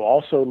 And when you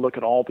also look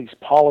at all these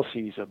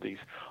policies of these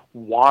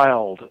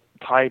wild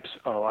types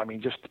of,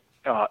 just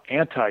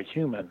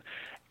anti-human,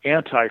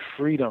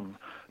 anti-freedom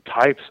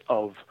types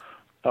of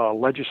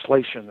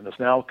legislation that is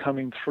now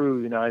coming through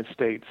the United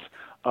States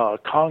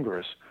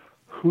Congress,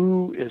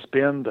 who has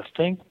been the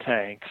think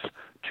tanks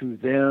to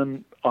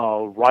then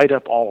write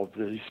up all of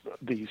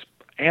these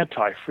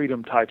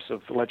anti-freedom types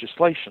of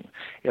legislation.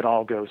 It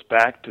all goes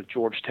back to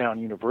Georgetown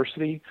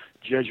University,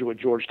 Jesuit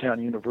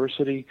Georgetown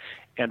University,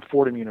 and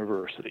Fordham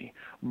University.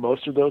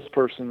 Most of those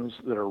persons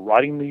that are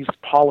writing these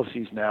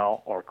policies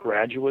now are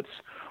graduates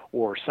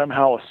or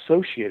somehow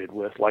associated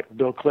with, like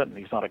Bill Clinton.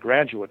 He's not a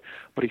graduate,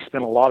 but he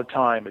spent a lot of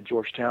time at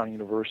Georgetown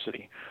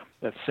University,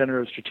 at Center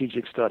of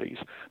Strategic Studies.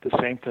 The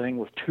same thing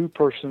with two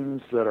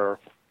persons that are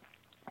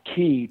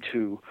key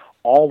to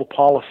all the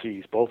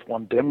policies, both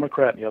one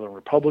Democrat and the other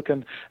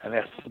Republican, and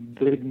that's the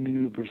big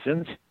new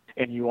Brzezinski,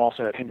 and you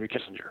also have Henry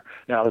Kissinger.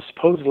 Now,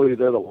 supposedly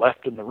they're the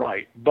left and the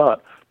right,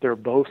 but they're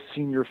both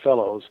senior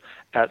fellows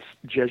at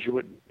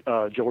Jesuit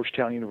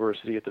Georgetown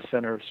University at the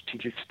Center of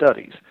Strategic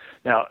Studies.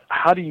 Now,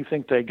 how do you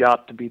think they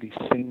got to be these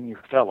senior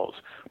fellows?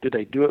 Did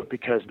they do it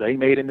because they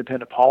made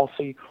independent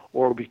policy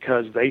or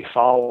because they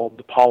followed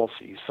the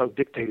policies so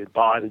dictated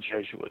by the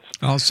Jesuits?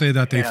 I'll say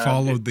that they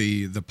followed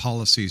the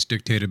policies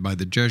dictated by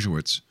the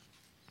Jesuits.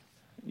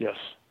 Yes.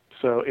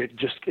 So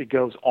it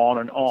goes on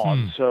and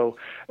on. So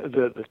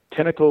the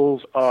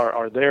tentacles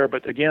are there,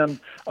 but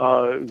again,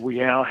 we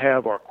now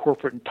have our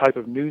corporate type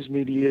of news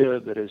media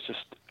that is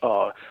just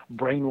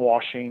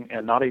brainwashing,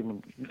 and not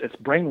even, it's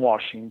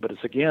brainwashing, but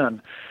it's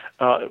again,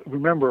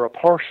 remember, a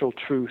partial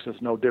truth is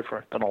no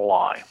different than a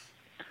lie.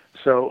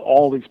 So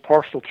all these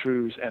partial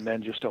truths and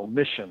then just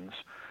omissions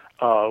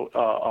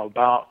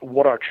about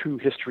what our true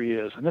history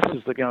is. And this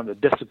is, again, the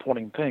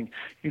disappointing thing.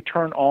 You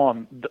turn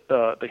on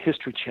the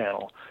History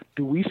Channel.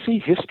 Do we see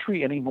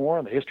history anymore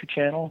on the History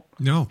Channel?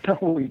 No. No,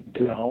 we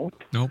don't.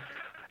 Nope.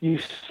 You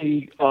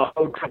see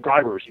truck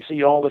drivers. You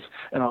see all this,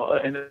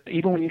 and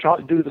even when you try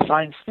to do the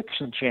science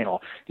fiction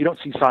channel, you don't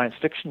see science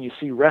fiction. You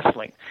see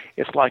wrestling.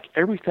 It's like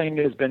everything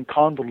has been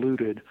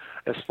convoluted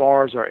as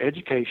far as our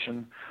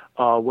education,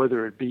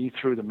 whether it be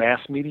through the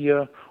mass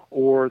media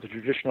or the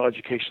traditional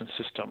education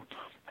system.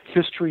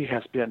 History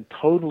has been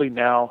totally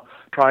now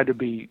tried to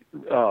be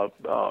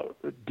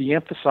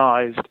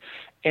de-emphasized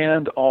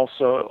and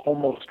also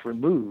almost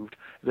removed,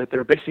 that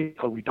they're basically,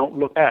 we don't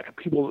look back.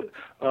 People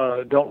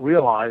don't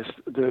realize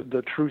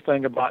the true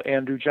thing about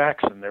Andrew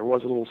Jackson. There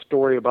was a little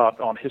story about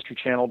on History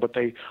Channel, but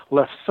they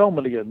left so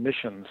many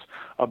omissions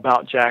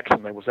about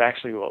Jackson. There was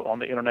actually on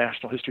the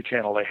International History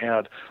Channel they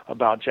had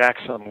about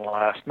Jackson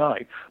last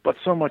night, but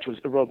so much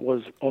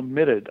was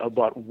omitted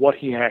about what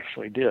he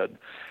actually did.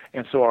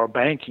 And so our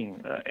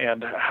banking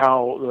and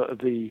how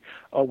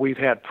we've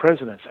had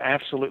presidents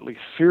absolutely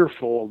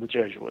fearful of the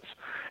Jesuits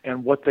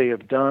and what they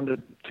have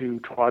done to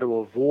try to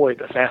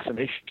avoid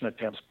assassination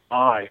attempts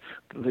by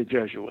the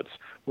Jesuits.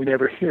 We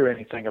never hear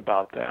anything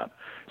about that.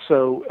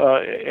 So,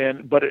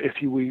 but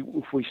if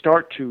we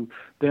start to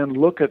then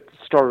look at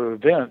start of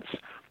events.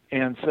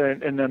 And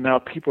then now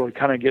people are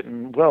kind of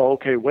getting, well,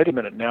 okay, wait a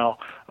minute now.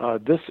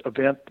 This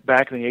event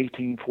back in the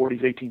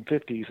 1840s,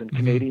 1850s in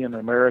Canadian,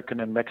 American,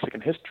 and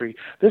Mexican history,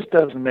 this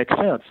doesn't make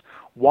sense.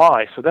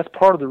 Why? So that's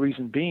part of the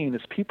reason being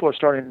is people are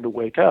starting to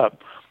wake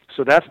up.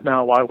 So that's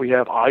now why we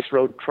have ice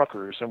road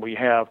truckers and we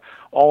have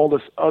all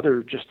this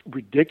other just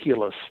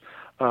ridiculous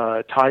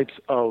types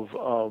of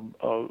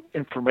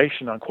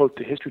information on, quote,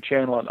 the History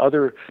Channel and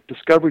other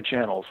Discovery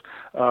Channels.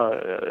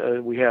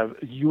 We have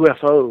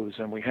UFOs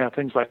and we have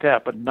things like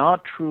that, but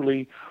not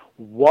truly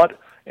what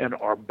and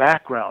our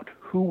background,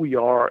 who we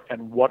are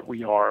and what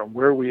we are and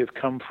where we have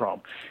come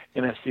from.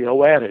 And it's the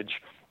old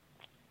adage,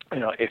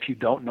 if you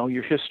don't know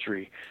your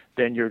history,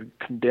 then you're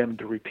condemned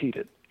to repeat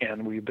it.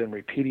 And we've been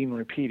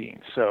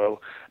repeating.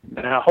 So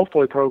now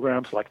hopefully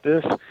programs like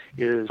this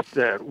is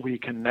that we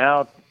can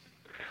now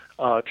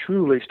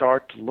truly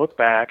start to look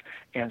back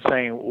and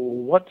saying, well,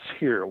 what's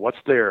here, what's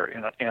there,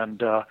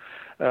 and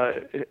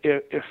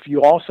if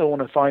you also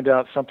want to find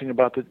out something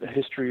about the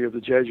history of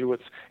the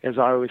Jesuits, as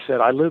I always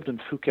said, I lived in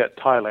Phuket,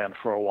 Thailand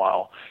for a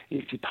while.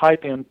 If you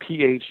type in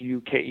Phuket,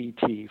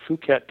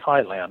 Phuket,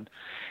 Thailand,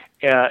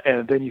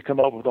 and then you come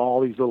up with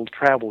all these little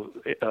travel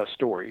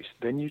stories.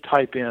 Then you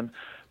type in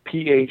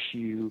Phuket,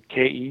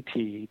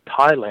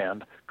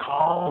 Thailand,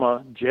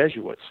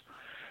 Jesuits.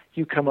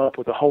 You come up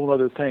with a whole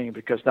other thing,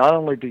 because not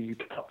only do you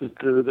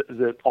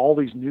that all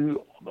these new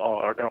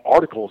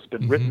articles have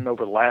been written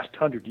over the last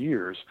 100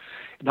 years,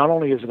 not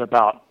only is it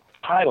about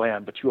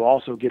Thailand, but you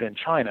also get in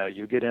China,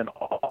 you get in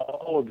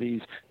all of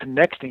these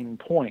connecting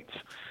points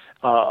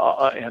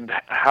and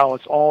how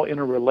it's all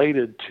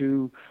interrelated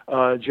to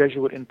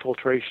Jesuit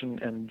infiltration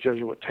and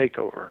Jesuit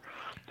takeover.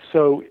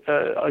 So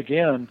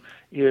again,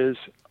 is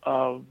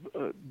the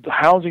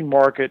housing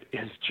market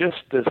is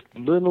just this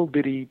little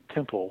bitty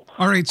pimple.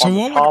 All right, so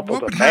what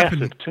would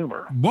happen?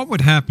 Tumor. What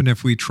would happen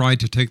if we tried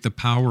to take the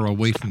power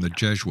away from the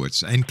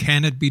Jesuits, and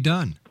can it be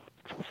done?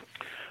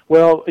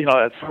 Well,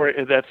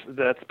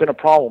 that's been a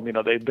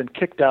problem. They've been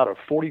kicked out of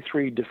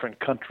 43 different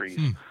countries,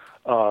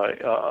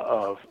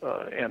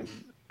 and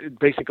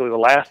basically the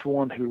last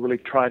one who really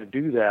tried to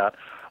do that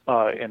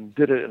and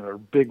did it in a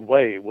big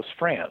way was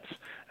France,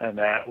 and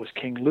that was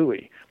King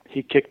Louis.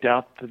 He kicked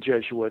out the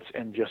Jesuits,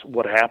 and just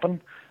what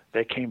happened?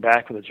 They came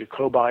back with the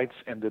Jacobites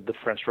and did the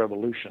French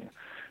Revolution.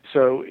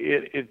 So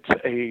it's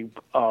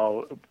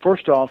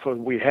first off,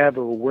 we have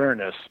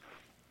awareness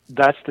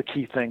That's the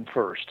key thing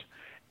first.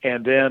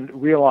 And then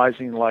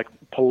realizing, like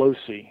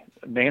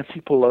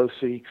Nancy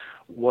Pelosi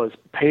was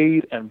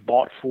paid and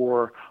bought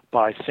for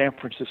by San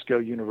Francisco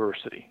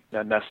University.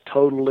 And that's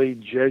totally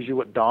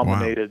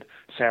Jesuit-dominated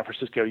San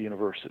Francisco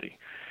University.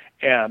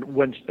 And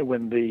when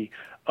we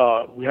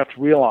have to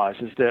realize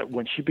is that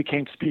when she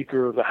became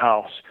Speaker of the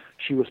House,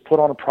 she was put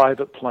on a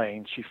private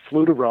plane. She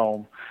flew to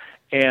Rome,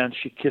 and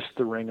she kissed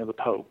the ring of the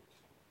Pope.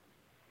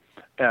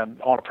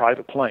 And on a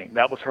private plane.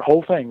 That was her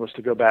whole thing, was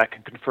to go back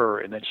and confer.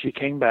 And then she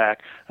came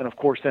back, and of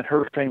course then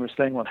her famous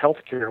thing on health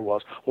care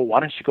was, well, why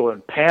don't you go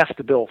and pass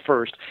the bill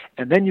first,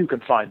 and then you can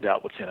find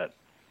out what's in it.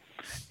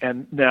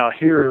 And now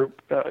here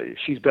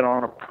she's been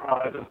on a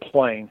private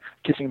plane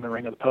kissing the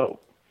ring of the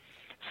Pope.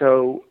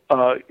 So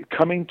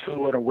coming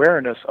to an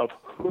awareness of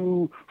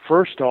who,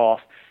 first off,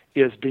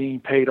 is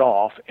being paid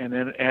off, and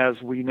then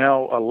as we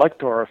now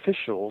elect our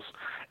officials,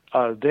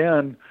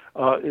 then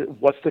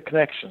what's the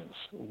connections?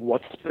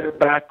 What's their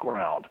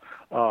background?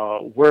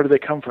 Where do they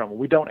come from?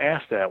 We don't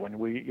ask that when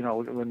we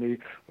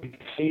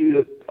see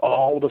that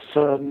all of a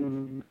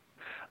sudden,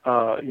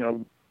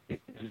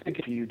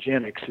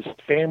 eugenics. His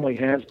family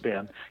has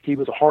been. He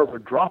was a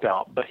Harvard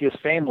dropout, but his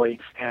family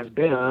has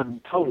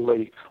been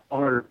totally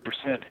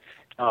 100%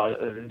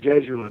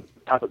 Jesuit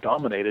type of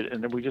dominated,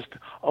 and then we just,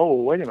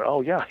 wait a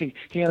minute,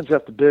 he ends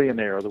up the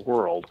billionaire of the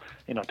world,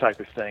 type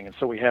of thing. And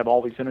so we have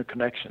all these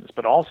interconnections,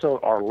 but also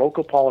our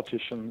local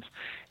politicians,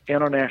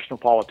 international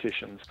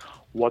politicians,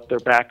 what their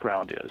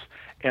background is.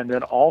 And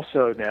then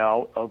also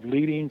now of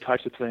leading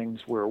types of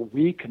things where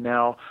we can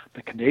now,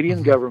 the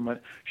Canadian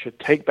government should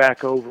take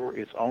back over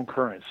its own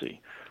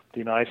currency. The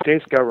United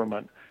States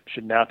government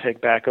should now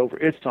take back over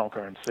its own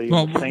currency.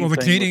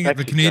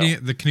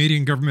 The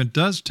Canadian government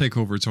does take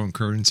over its own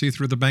currency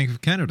through the Bank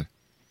of Canada.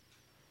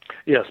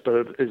 Yes,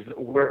 but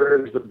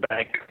where is the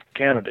Bank of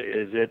Canada?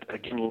 Is it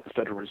again the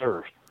Federal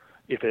Reserve?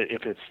 If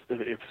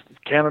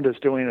Canada's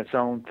doing its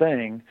own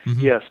thing,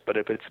 yes, but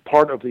if it's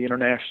part of the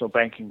international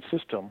banking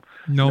system,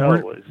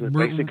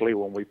 basically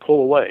when we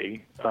pull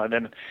away,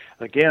 then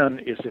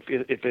again,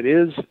 if it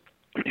is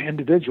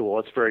individual,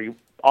 it's very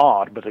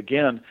odd. But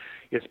again,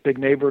 its big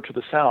neighbor to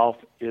the south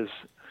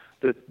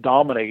that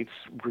dominates,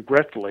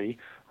 regretfully,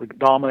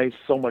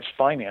 so much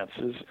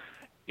finances.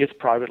 It's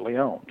privately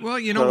owned. Well,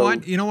 you know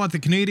what? The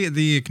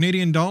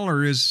Canadian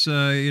dollar is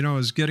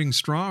is getting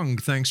strong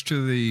thanks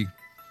to the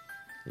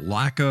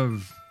lack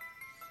of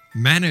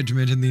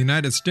management in the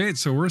United States.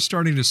 So we're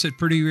starting to sit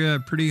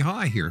pretty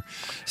high here.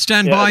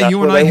 Stand by.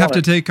 You and I have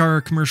to take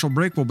our commercial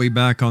break. We'll be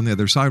back on the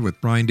other side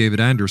with Brian David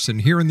Anderson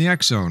here in the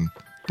X Zone.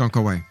 Don't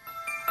go away.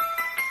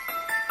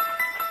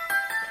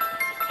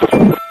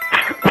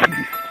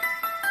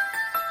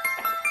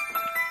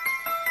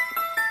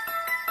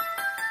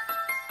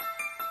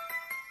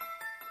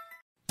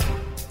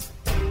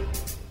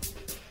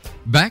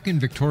 Back in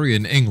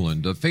Victorian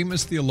England, a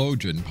famous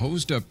theologian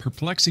posed a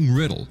perplexing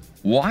riddle.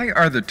 Why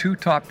are the two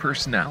top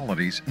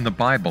personalities in the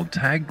Bible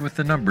tagged with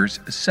the numbers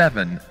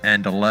 7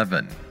 and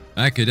 11?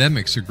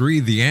 Academics agree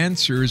the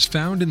answer is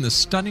found in the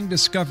stunning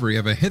discovery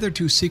of a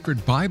hitherto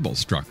secret Bible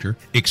structure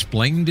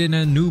explained in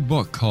a new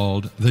book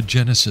called The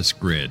Genesis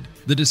Grid.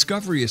 The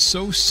discovery is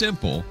so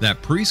simple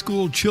that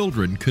preschool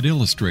children could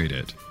illustrate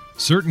it.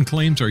 Certain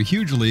claims are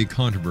hugely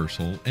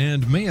controversial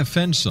and may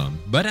offend some,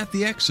 but at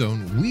the X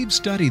Zone, we've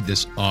studied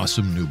this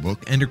awesome new book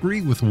and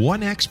agree with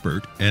one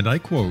expert, and I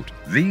quote,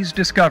 "These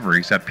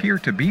discoveries appear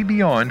to be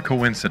beyond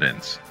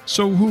coincidence."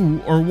 So who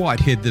or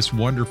what hid this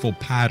wonderful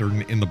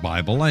pattern in the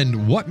Bible,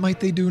 and what might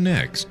they do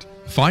next?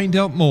 Find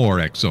out more,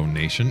 X Zone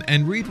Nation,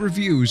 and read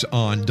reviews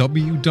on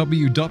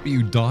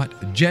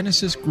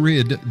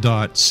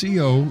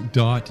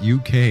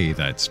www.genesisgrid.co.uk.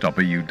 That's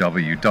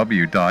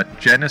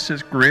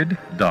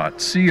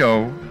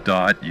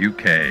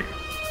www.genesisgrid.co.uk.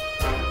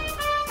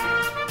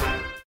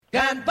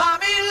 Can't buy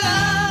me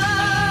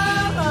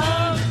love,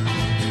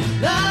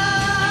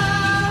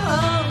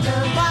 love,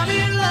 can't buy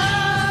me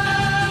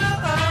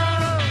love.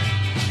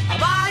 I'll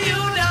buy you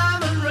a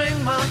diamond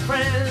ring, my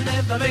friend,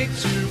 if that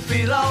makes you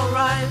feel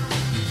alright.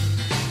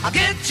 I'll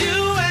get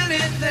you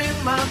anything,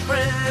 my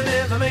friend,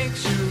 if it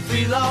makes you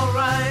feel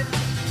alright.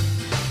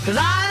 'Cause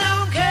I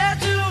don't care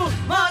too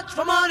much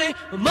for money,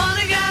 but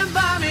money can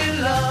buy me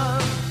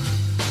love.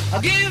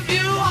 I'll give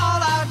you all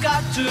I've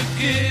got to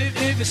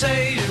give if you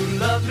say you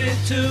love me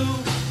too.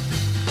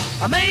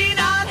 I may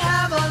not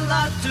have a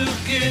lot to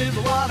give,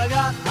 but what I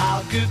got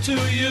I'll give to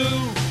you.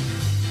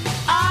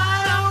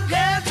 I don't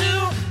care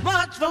too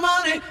much for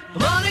money,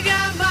 but money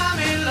can buy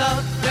me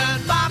love,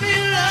 can buy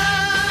me love.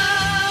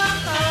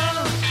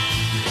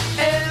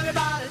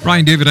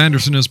 Brian David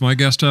Anderson is my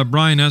guest.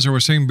 Brian, as I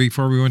was saying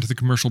before we went to the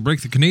commercial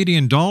break, the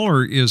Canadian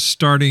dollar is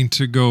starting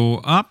to go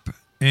up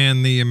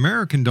and the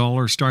American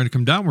dollar is starting to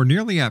come down. We're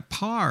nearly at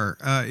par.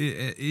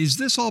 Is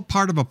this all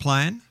part of a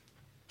plan?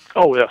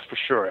 Oh, yes, for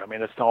sure. I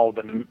mean, it's all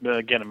been,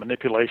 again, a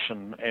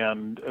manipulation.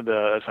 And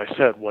as I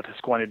said, what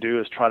it's going to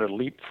do is try to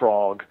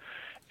leapfrog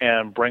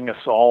and bring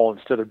us all,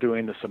 instead of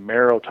doing this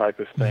Amero type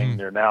of thing,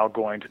 they're now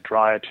going to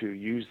try to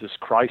use this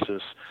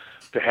crisis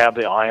to have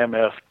the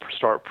IMF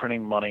start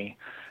printing money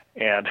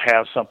and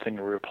have something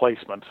in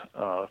replacement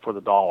for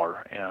the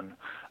dollar. And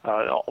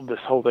this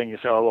whole thing, you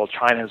say, oh, well,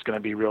 China is going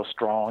to be real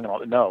strong. And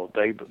all. No,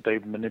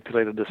 they've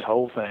manipulated this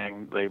whole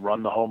thing. They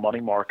run the whole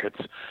money markets,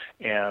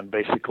 and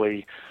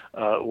basically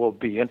what will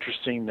be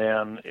interesting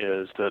then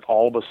is that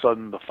all of a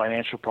sudden the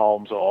financial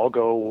problems will all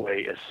go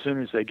away as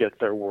soon as they get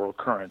their world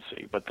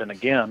currency. But then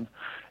again,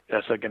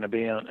 that's going to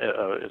be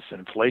it's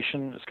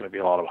inflation. It's going to be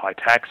a lot of high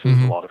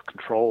taxes, a lot of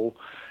control,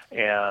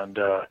 and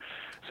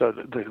so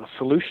the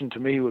solution to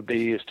me would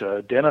be is to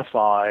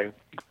identify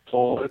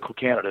political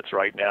candidates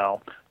right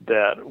now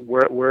that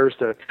where's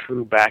the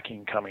true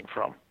backing coming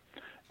from,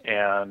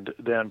 and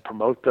then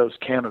promote those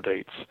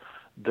candidates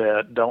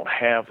that don't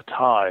have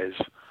ties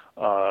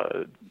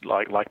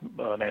like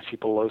Nancy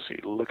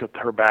Pelosi. Look at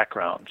her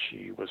background.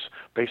 She was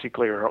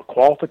basically, her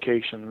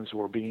qualifications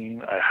were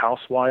being a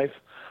housewife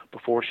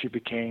before she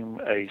became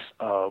a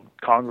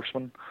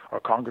congressman or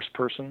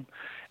congressperson,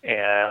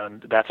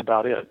 and that's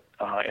about it.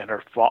 And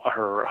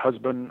her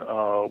husband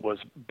was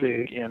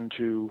big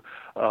into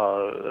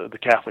the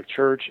Catholic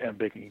Church and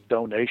big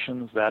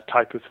donations, that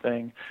type of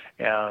thing.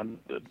 And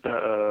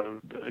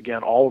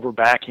again, all of her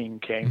backing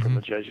came from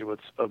the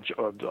Jesuits of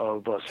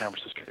San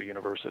Francisco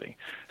University.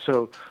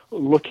 So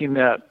looking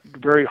at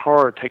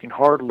taking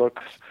hard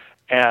looks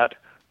at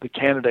the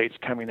candidates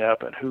coming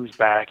up and who's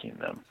backing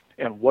them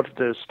and what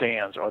their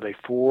stands. Are they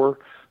for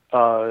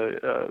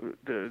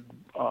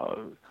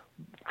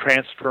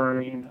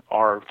transferring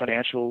our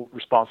financial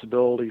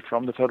responsibility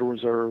from the Federal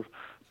Reserve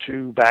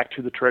back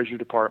to the Treasury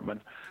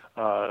Department?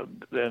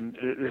 Then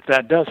if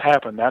that does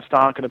happen, that's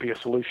not going to be a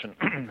solution.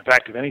 In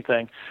fact, if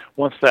anything,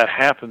 once that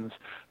happens,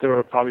 there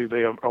will probably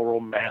be a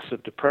real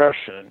massive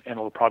depression, and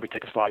it'll probably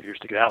take us 5 years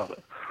to get out of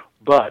it.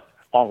 But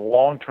on a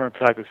long-term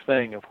type of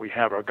thing, if we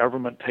have our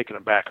government taking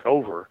it back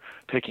over,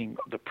 taking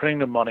the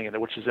printing of money,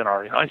 which is in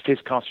our United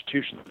States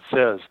Constitution, that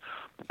says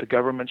that the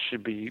government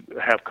should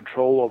have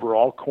control over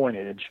all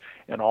coinage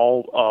and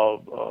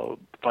all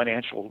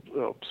financial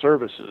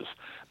services.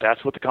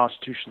 That's what the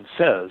Constitution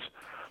says.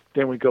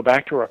 Then we go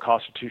back to our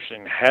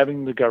Constitution,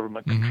 having the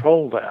government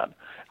control that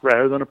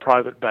rather than a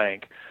private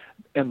bank.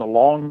 In the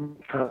long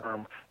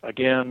term,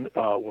 again,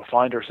 we'll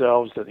find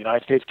ourselves that the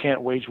United States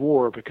can't wage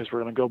war because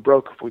we're going to go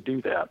broke if we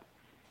do that.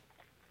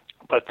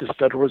 But this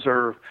Federal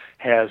Reserve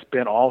has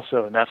been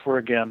also, and that's where,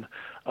 again,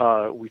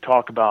 we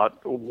talk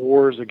about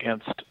wars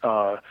against,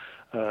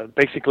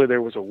 basically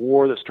there was a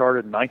war that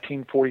started in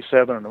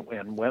 1947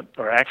 and went,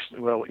 or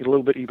actually, well, a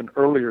little bit even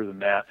earlier than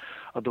that,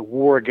 the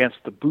war against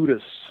the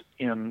Buddhists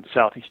in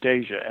Southeast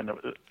Asia. And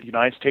the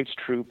United States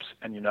troops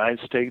and United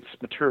States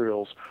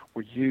materials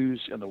were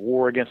used in the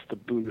war against the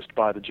Buddhists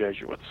by the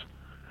Jesuits.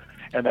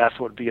 And that's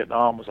what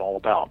Vietnam was all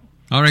about.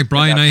 All right,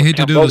 Brian, I hate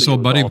to do this,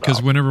 old buddy,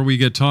 because whenever we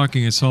get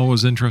talking, it's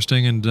always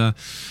interesting. And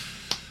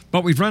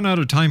but we've run out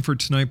of time for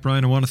tonight,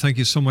 Brian. I want to thank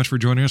you so much for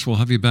joining us. We'll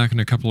have you back in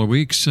a couple of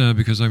weeks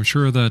because I'm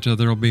sure that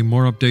there will be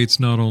more updates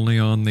not only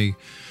on the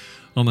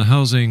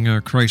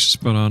housing crisis,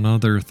 but on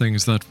other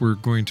things that we're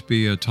going to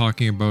be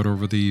talking about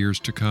over the years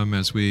to come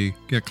as we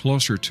get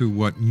closer to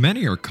what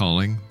many are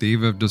calling the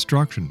eve of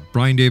destruction.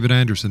 Brian David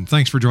Anderson,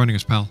 thanks for joining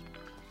us, pal.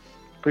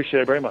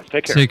 Appreciate it very much.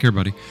 Take care. Take care,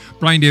 buddy.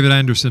 Brian David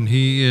Anderson,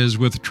 he is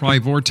with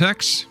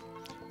Trivortex,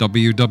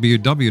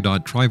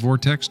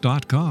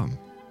 www.trivortex.com.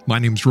 My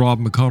name's Rob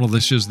McConnell.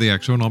 This is the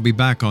X Zone. I'll be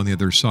back on the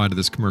other side of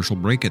this commercial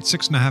break at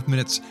 6.5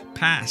 minutes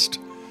past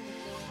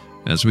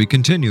as we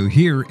continue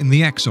here in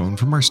the X Zone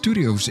from our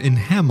studios in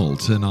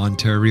Hamilton,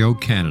 Ontario,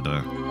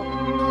 Canada.